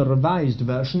Version, the Revised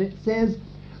Version, it says,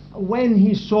 when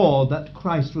he saw that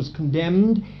Christ was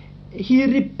condemned, he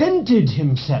repented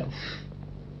himself.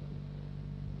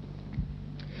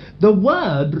 The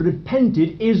word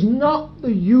repented is not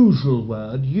the usual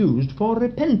word used for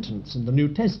repentance in the New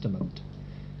Testament,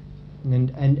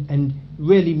 and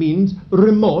really means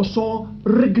remorse or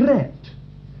regret,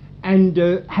 and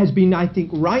has been, I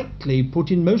think, rightly put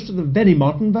in most of the very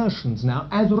modern versions now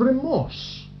as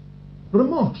remorse.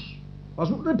 Remorse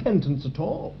wasn't repentance at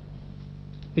all.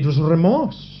 It was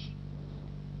remorse.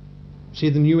 See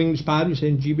the New English Bible, you say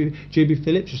in J.B.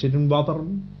 Phillips, you say in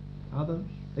Rotherham, others.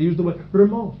 They use the word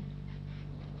remorse.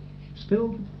 It's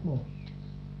filled with remorse.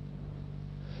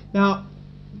 Now,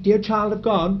 dear child of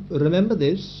God, remember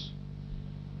this.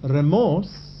 Remorse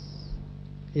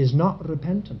is not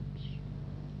repentance.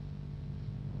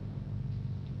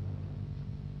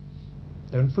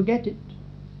 Don't forget it.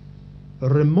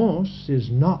 Remorse is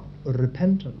not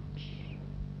repentance.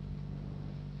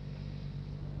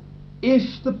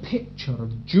 If the picture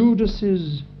of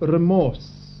Judas's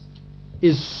remorse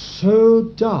is so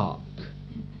dark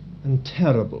and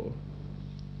terrible,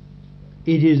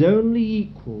 it is only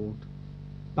equalled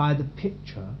by the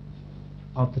picture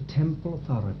of the temple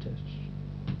authorities.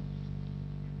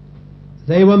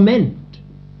 They were meant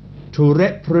to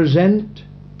represent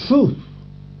truth,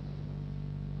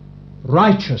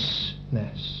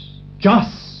 righteousness,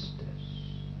 justice,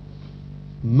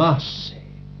 mercy,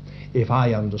 if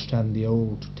I understand the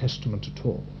Old Testament at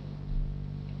all.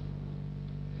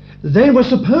 They were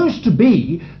supposed to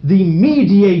be the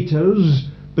mediators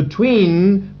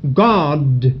between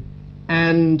God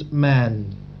and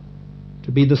man,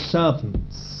 to be the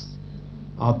servants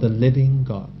of the living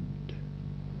God.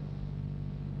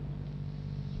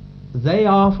 They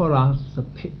are for us a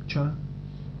picture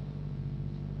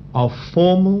of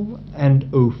formal and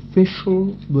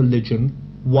official religion,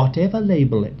 whatever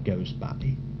label it goes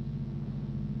by.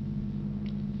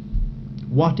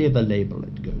 Whatever label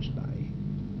it goes by.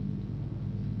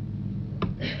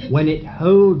 When it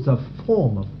holds a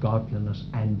form of godliness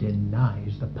and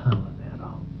denies the power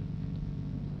thereof.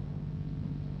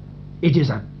 It is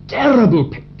a terrible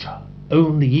picture,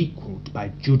 only equalled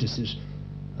by Judas's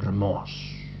remorse.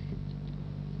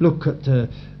 Look at the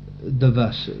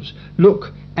verses.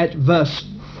 Look at verse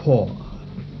 4.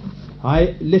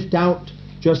 I lift out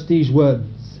just these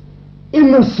words.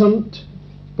 Innocent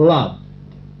blood.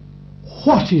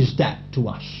 What is that to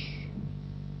us?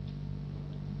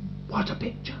 What a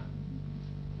picture.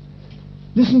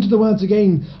 Listen to the words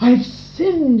again. I have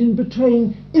sinned in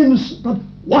betraying innocent blood.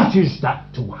 What is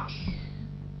that to us?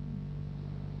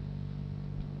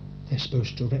 They're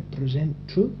supposed to represent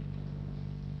truth,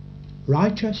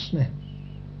 righteousness,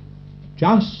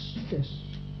 justice,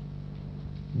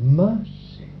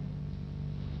 mercy,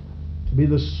 to be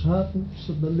the servants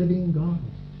of the living God.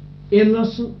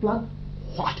 Innocent blood,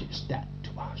 what is that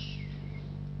to us?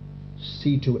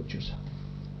 See to it yourself.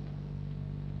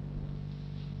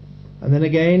 And then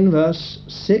again, verse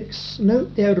 6,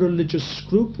 note their religious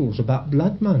scruples about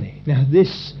blood money. Now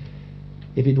this,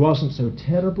 if it wasn't so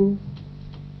terrible,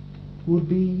 would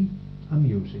be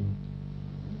amusing.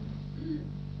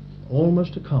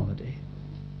 Almost a comedy.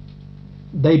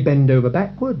 They bend over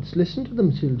backwards, listen to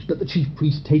themselves, but the chief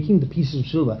priest taking the pieces of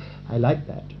silver, I like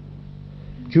that.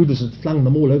 Judas had flung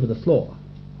them all over the floor,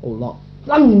 whole lot,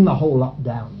 flung the whole lot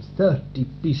down, 30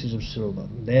 pieces of silver.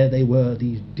 And there they were,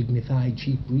 these dignified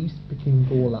chief priests, picking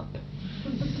it all up.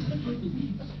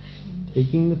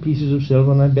 Taking the pieces of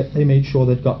silver, and I bet they made sure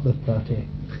they'd got the 30.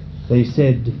 They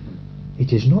said,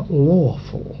 it is not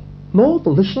lawful.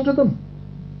 Lawful, listen to them.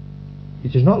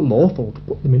 It is not lawful to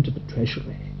put them into the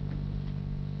treasury,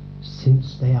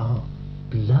 since they are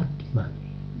blood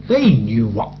money. They knew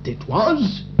what it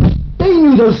was. They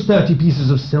knew those 30 pieces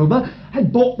of silver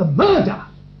had bought the murder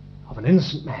of an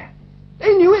innocent man.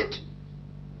 They knew it.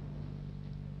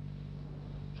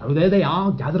 So there they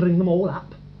are, gathering them all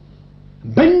up,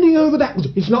 bending over backwards.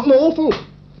 It's not lawful.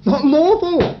 Not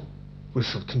lawful. We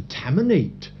shall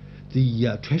contaminate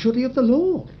the treasury of the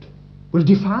Lord. We'll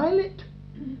defile it.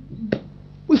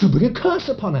 We shall bring a curse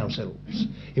upon ourselves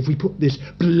if we put this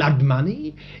blood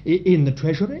money in the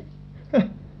treasury.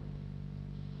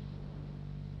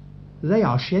 They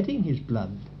are shedding his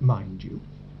blood, mind you.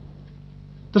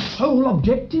 The sole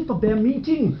objective of their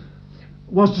meeting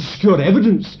was to secure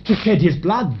evidence to shed his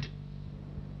blood.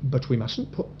 But we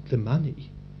mustn't put the money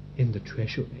in the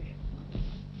treasury.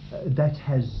 That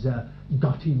has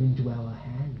got him into our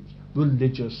hands.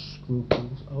 Religious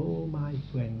scruples. Oh, my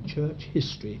friend, church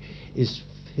history is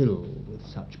filled with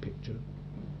such pictures.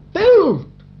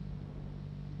 Filled!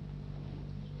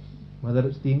 Whether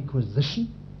it's the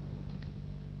Inquisition,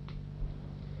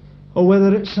 or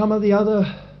whether it's some of the other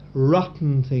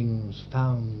rotten things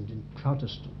found in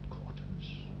Protestant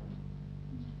quarters,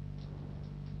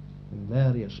 in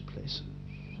various places.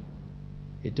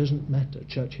 It doesn't matter.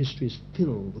 Church history is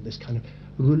filled with this kind of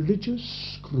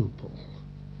religious scruple.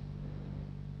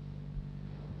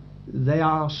 They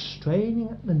are straining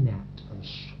at the net and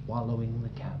swallowing the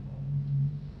camel.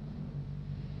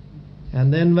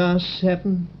 And then verse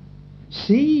 7,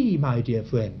 see, my dear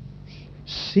friends,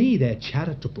 see their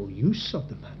charitable use of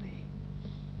the money.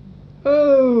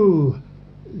 Oh,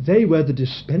 they were the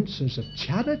dispensers of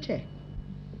charity.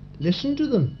 Listen to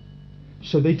them.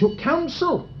 So they took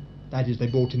counsel. That is, they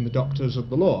brought in the doctors of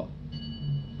the law.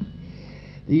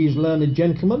 These learned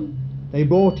gentlemen They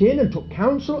brought in and took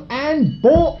counsel and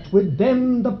bought with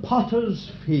them the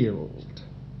potter's field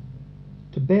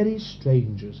to bury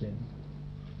strangers in.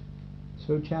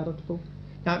 So charitable.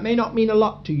 Now it may not mean a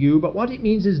lot to you, but what it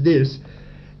means is this.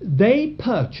 They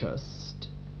purchased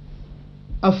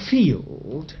a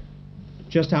field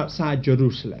just outside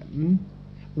Jerusalem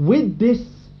with this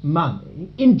money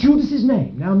in Judas's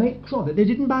name. Now make sure that they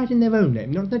didn't buy it in their own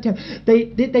name.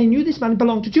 They knew this money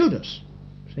belonged to Judas.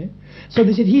 See? So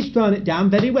they said, he's thrown it down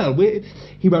very well.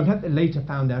 He won't have. They later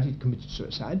found out he'd committed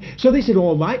suicide. So they said,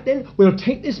 all right, then we'll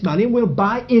take this money and we'll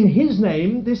buy in his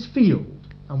name this field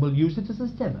and we'll use it as a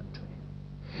cemetery.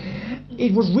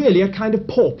 It was really a kind of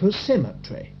pauper's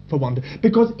cemetery, for one,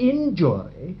 because in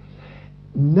Jewry,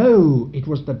 it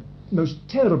was the most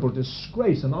terrible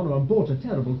disgrace and honour and brought a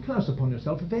terrible curse upon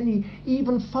yourself if any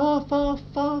even far, far,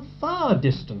 far, far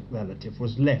distant relative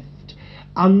was left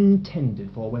untended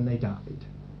for when they died.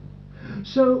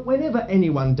 So whenever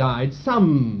anyone died,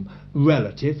 some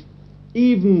relative,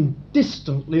 even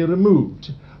distantly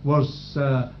removed, was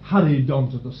hurried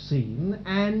onto the scene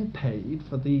and paid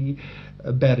for the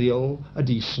burial, a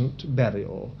decent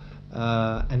burial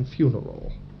and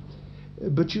funeral.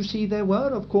 But you see, there were,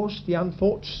 of course, the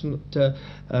unfortunate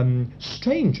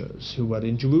strangers who were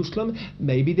in Jerusalem.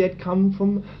 Maybe they'd come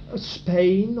from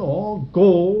Spain or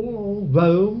Gaul or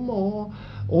Rome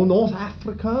or North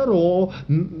Africa or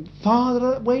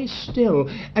farther away still.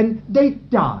 And they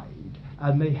died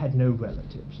and they had no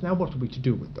relatives. Now what are we to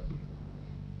do with them?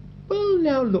 Well,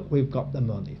 now look, we've got the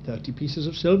money, 30 pieces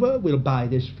of silver, we'll buy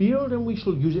this field and we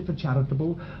shall use it for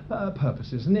charitable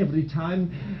purposes. And every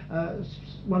time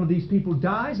one of these people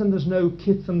dies and there's no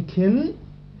kith and kin,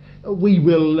 we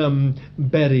will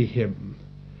bury him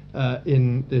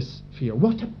in this field.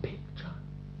 What a picture!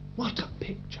 What a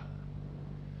picture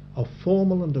of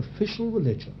formal and official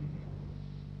religion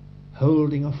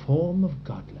holding a form of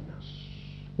godliness,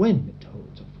 when it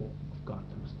holds a form of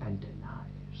godliness and denies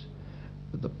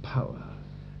the power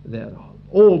thereof.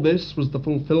 All this was the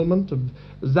fulfillment of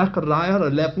Zechariah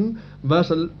 11,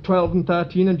 verses 12 and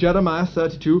 13, and Jeremiah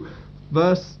 32,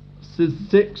 verses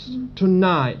 6 to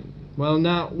 9. Well,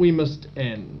 now we must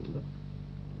end.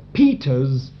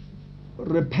 Peter's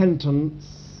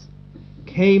repentance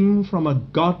came from a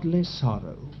godly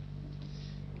sorrow.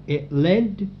 It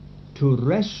led to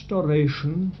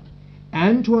restoration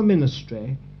and to a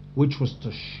ministry which was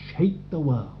to shake the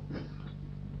world.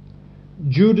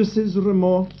 Judas's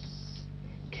remorse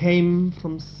came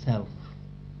from self.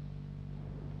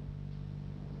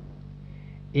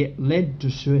 It led to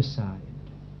suicide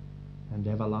and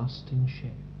everlasting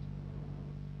shame.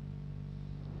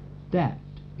 That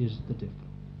is the difference.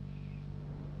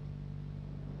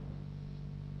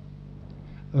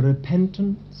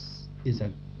 Repentance is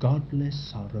a godly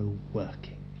sorrow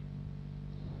working.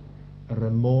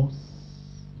 Remorse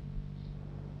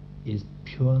is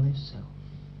purely self.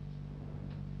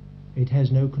 It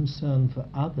has no concern for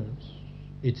others.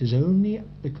 It is only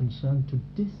the concern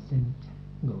to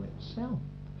disentangle itself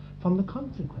from the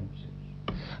consequences.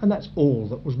 And that's all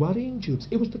that was worrying Judas.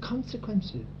 It was the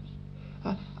consequences.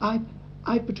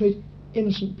 I betrayed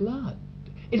innocent blood.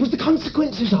 It was the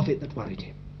consequences of it that worried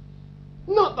him.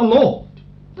 Not the Lord.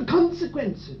 The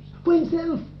consequences for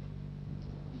himself.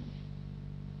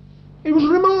 It was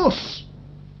remorse.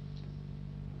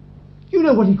 You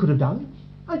know what he could have done?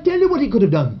 I tell you what he could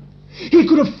have done. He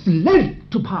could have fled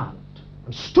to Pilate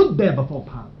and stood there before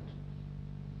Pilate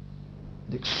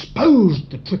and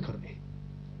exposed the trickery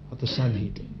of the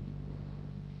Sanhedrin.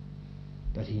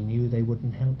 But he knew they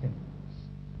wouldn't help him.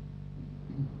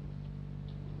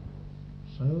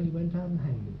 So he went out and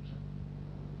hanged himself.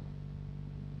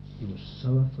 He was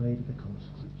so afraid of the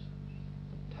consequences.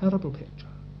 Terrible picture.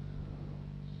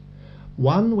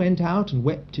 One went out and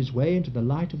wept his way into the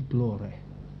light of glory.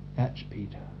 That's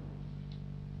Peter.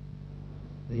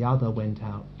 The other went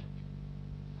out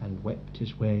and wept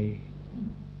his way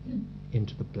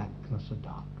into the blackness of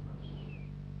darkness.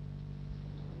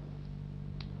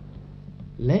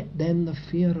 Let then the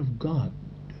fear of God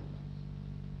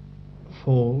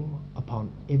fall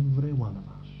upon every one of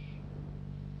us.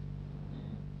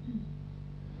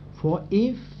 For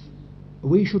if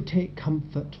we should take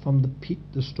comfort from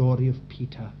the story of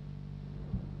Peter,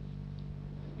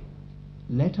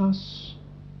 let us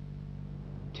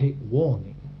take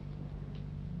warning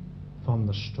from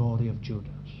the story of Judas.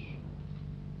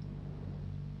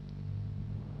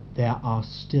 There are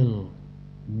still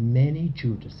many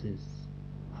Judases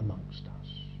amongst us.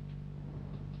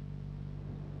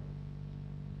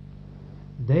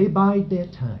 They bide their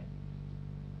time,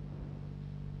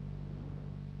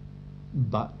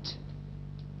 but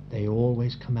they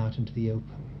always come out into the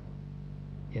open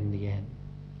in the end.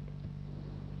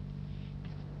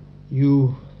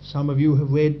 Some of you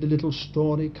have read the little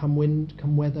story, Come Wind,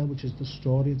 Come Weather, which is the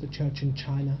story of the church in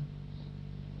China.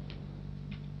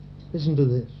 Listen to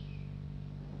this.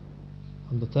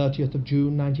 On the 30th of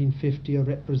June 1950, a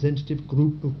representative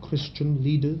group of Christian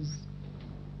leaders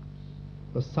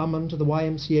was summoned to the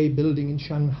YMCA building in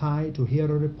Shanghai to hear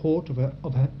a report of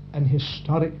an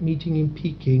historic meeting in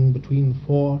Peking between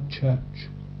 4 church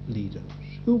leaders.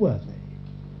 Who were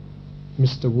they?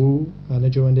 Mr. Wu,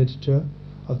 manager and editor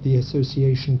of the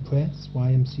Association Press,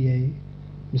 YMCA,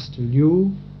 Mr.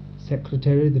 Liu,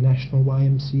 secretary of the National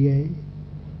YMCA,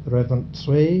 the Reverend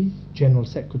Cui, General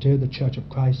Secretary of the Church of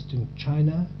Christ in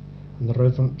China, and the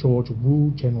Reverend George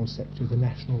Wu, General Secretary of the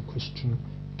National Christian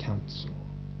Council.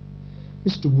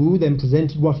 Mr. Wu then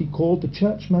presented what he called the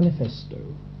Church Manifesto.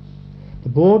 The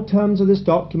broad terms of this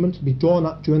document will be drawn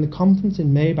up during the conference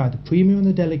in May by the Premier and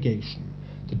the delegation.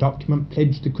 The document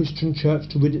pledged the Christian Church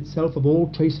to rid itself of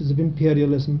all traces of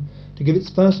imperialism, to give its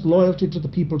first loyalty to the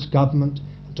people's government,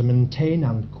 and to maintain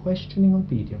unquestioning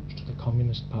obedience to the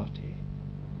Communist Party.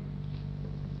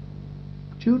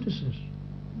 Judases.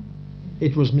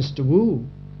 It was Mr. Wu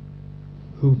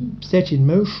who set in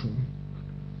motion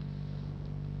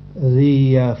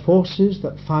the forces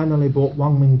that finally brought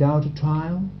Wang Mingdao to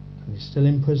trial, and he's still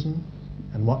in prison,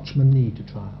 and Watchman Nee to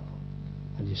trial,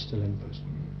 and he's still in prison.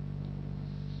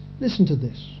 Listen to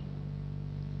this.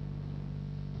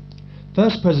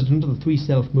 First president of the Three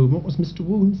Self movement was Mr.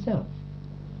 Wu himself.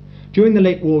 During the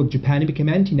late war with Japan, he became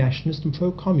anti-nationalist and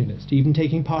pro-communist, even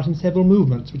taking part in several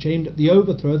movements which aimed at the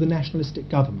overthrow of the nationalistic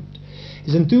government.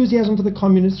 His enthusiasm for the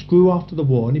communists grew after the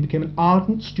war, and he became an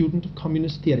ardent student of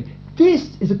communist theory.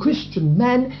 This is a Christian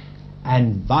man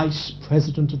and vice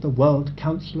president of the World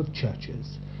Council of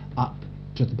Churches up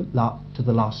to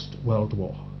the last World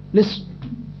War. Listen.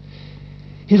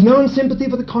 His known sympathy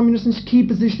for the communists and his key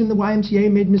position in the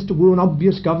YMCA made Mr. Wu an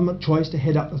obvious government choice to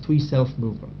head up the Three Self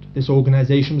movement. This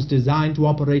organization was designed to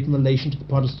operate in relation to the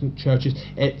Protestant churches,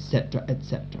 etc.,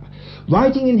 etc.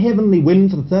 Writing in Heavenly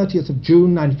Wind for the 30th of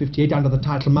June 1958 under the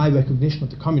title My Recognition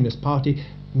of the Communist Party,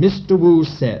 Mr. Wu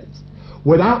says,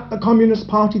 without the Communist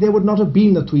Party there would not have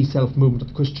been the Three Self movement of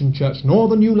the Christian Church, nor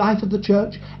the new life of the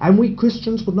Church, and we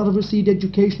Christians would not have received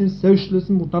education in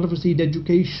socialism, would not have received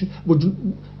education,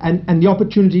 and the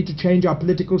opportunity to change our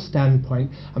political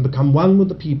standpoint and become one with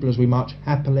the people as we march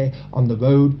happily on the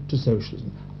road to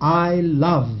socialism. I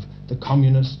love the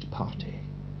Communist Party.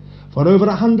 For over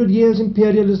 100 years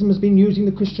imperialism has been using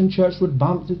the Christian Church to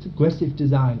advance its aggressive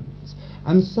designs,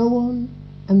 and so on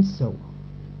and so on.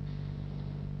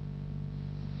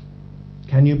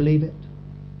 Can you believe it?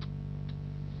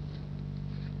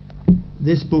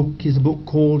 This book is a book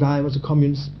called I Was a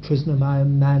Communist Prisoner by a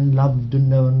Man Loved and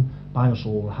Known by Us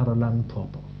All, Haralan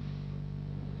Popov.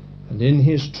 And in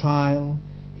his trial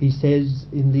he says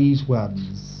in these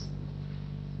words,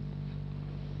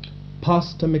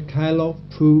 Pastor Mikhailov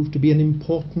proved to be an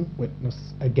important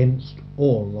witness against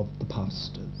all of the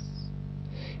pastors.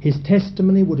 His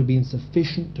testimony would have been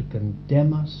sufficient to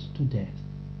condemn us to death.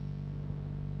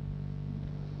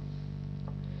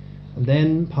 And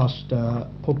then Pastor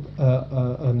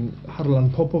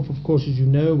Haralan Popov, of course, as you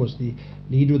know, was the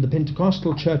leader of the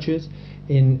Pentecostal churches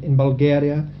in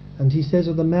Bulgaria, and he says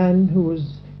of the man who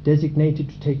was designated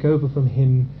to take over from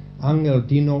him, Angel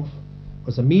Dinov,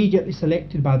 was immediately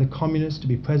selected by the communists to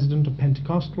be president of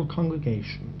Pentecostal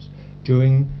congregations.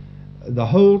 During the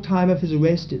whole time of his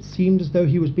arrest, it seemed as though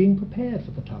he was being prepared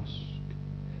for the task.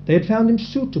 They had found him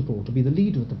suitable to be the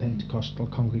leader of the Pentecostal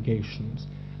congregations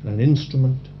and an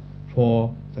instrument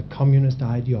for the communist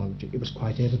ideology. It was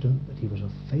quite evident that he was a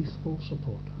faithful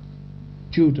supporter.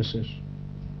 Judases,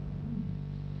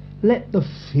 let the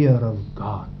fear of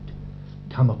God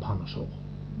come upon us all,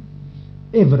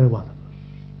 every one of us.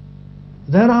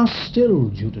 There are still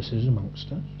Judases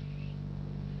amongst us,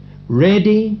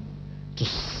 ready to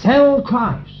sell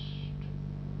Christ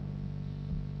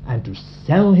and to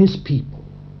sell his people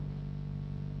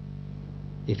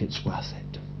if it's worth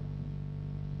it.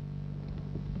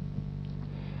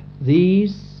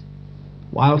 These,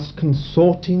 whilst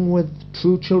consorting with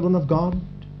true children of God,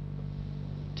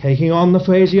 taking on the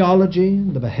phraseology,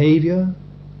 the behavior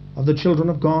of the children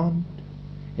of God,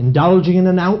 indulging in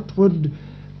an outward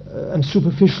and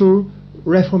superficial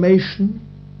reformation,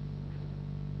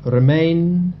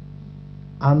 remain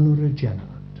unregenerate.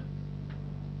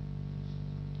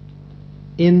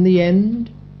 In the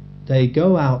end, they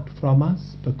go out from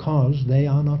us because they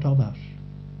are not of us.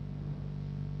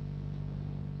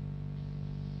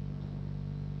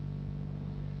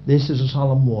 This is a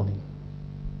solemn warning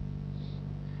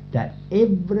that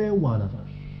every one of us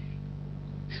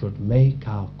should make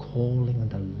our calling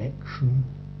and election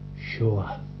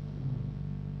sure.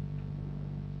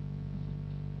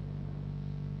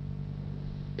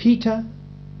 Peter,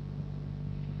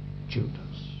 Judas.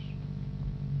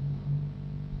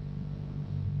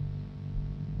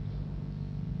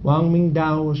 Wang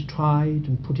Mingdao was tried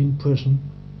and put in prison,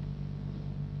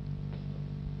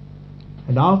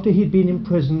 and after he'd been in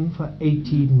prison for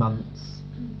 18 months,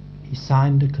 he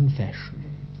signed a confession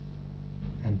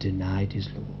and denied his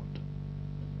Lord.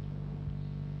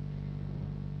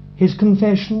 His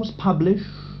confession was published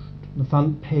on the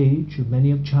front page of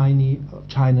many of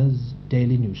China's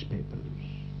daily newspapers,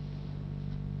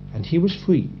 and he was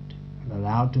freed and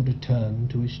allowed to return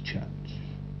to his church.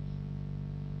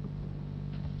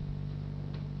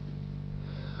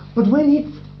 But when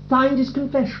he signed his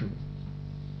confession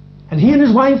and he and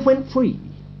his wife went free,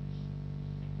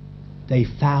 they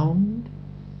found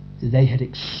that they had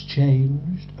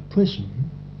exchanged a prison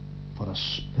for a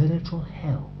spiritual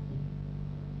hell.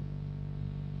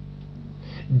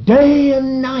 Day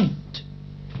and night,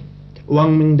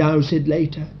 Wang Mingdao said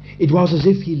later, it was as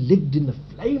if he lived in the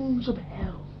flames of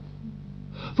hell.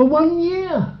 For 1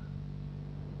 year,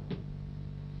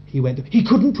 he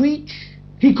couldn't preach,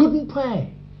 he couldn't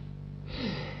pray.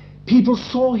 People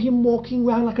saw him walking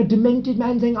around like a demented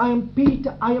man saying, I am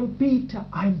Peter, I am Peter,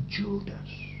 I am Judas.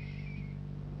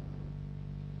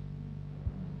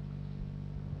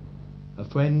 A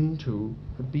friend who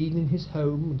had been in his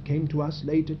home and came to us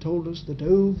later told us that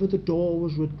over the door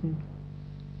was written,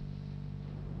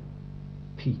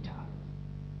 Peter.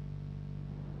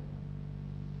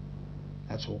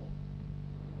 That's all.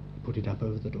 He put it up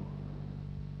over the door.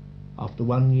 After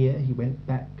 1 year, he went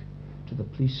back to the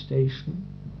police station,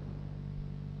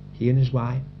 he and his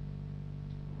wife,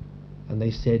 and they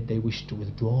said they wished to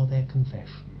withdraw their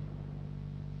confession.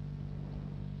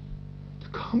 The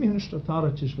communist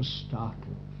authorities were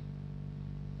startled,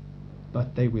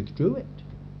 but they withdrew it.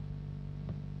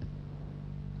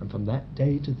 And from that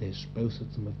day to this, both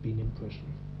of them have been in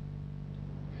prison.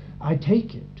 I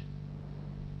take it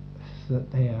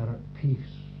that they are at peace.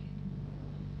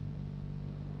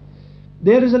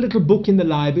 There is a little book in the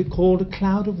library called A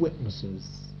Cloud of Witnesses,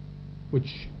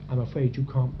 which I'm afraid you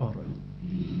can't borrow,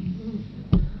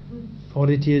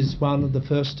 for it is one of the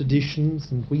first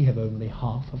editions and we have only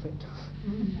half of it,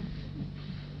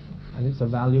 and it's a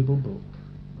valuable book.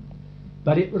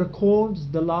 But it records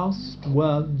the last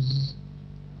words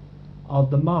of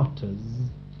the martyrs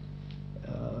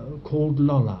called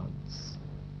Lollards.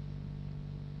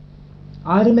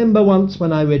 I remember once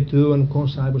when I read through, and of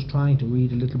course I was trying to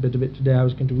read a little bit of it today, I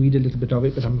was going to read a little bit of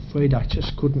it, but I'm afraid I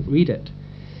just couldn't read it.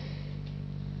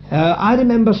 I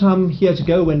remember some years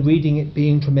ago when reading it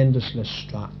being tremendously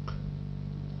struck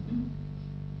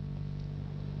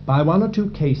by 1 or 2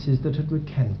 cases that had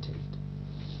recanted.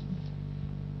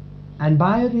 And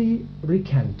by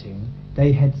recanting,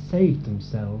 they had saved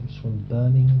themselves from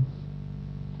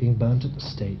being burnt at the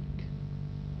stake.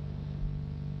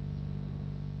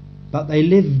 But they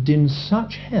lived in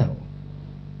such hell,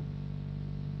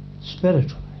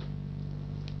 spiritually,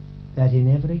 that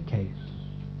in every case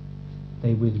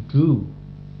they withdrew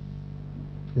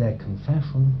their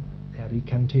confession, their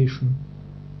recantation,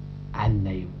 and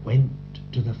they went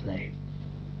to the flames.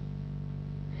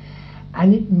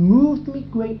 And it moved me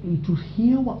greatly to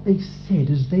hear what they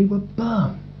said as they were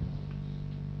burned.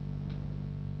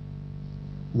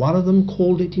 One of them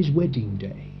called it his wedding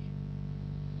day.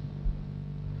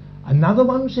 Another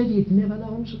one said he had never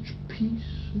known such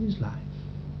peace in his life.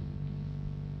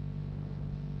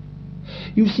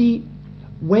 You see,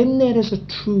 when there is a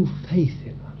true faith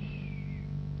in us,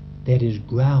 there is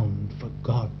ground for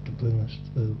God to bring us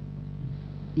through,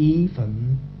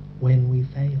 even when we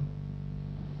fail.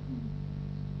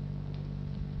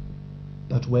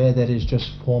 But where there is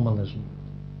just formalism,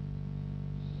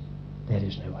 there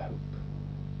is no hope.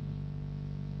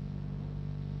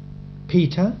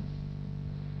 Peter,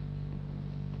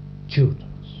 Judas.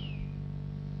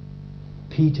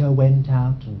 Peter went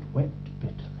out and wept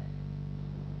bitterly.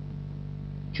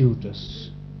 Judas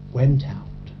went out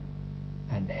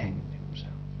and hanged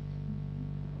himself.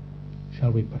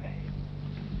 Shall we pray?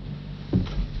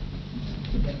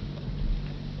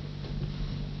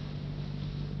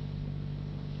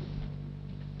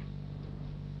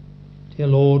 Dear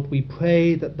Lord, we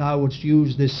pray that Thou wouldst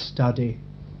use this study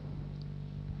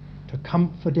to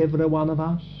comfort every one of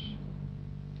us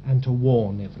and to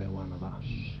warn every one of us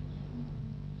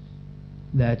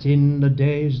that in the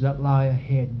days that lie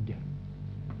ahead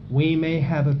we may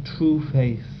have a true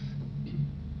faith,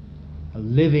 a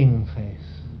living faith,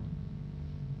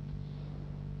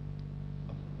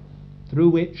 through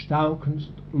which thou canst,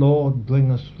 Lord,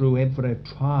 bring us through every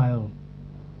trial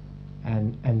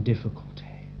and difficulty.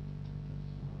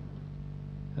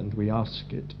 And we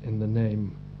ask it in the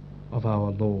name of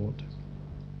our Lord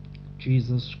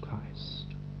Jesus Christ.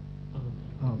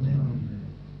 Amen. Amen.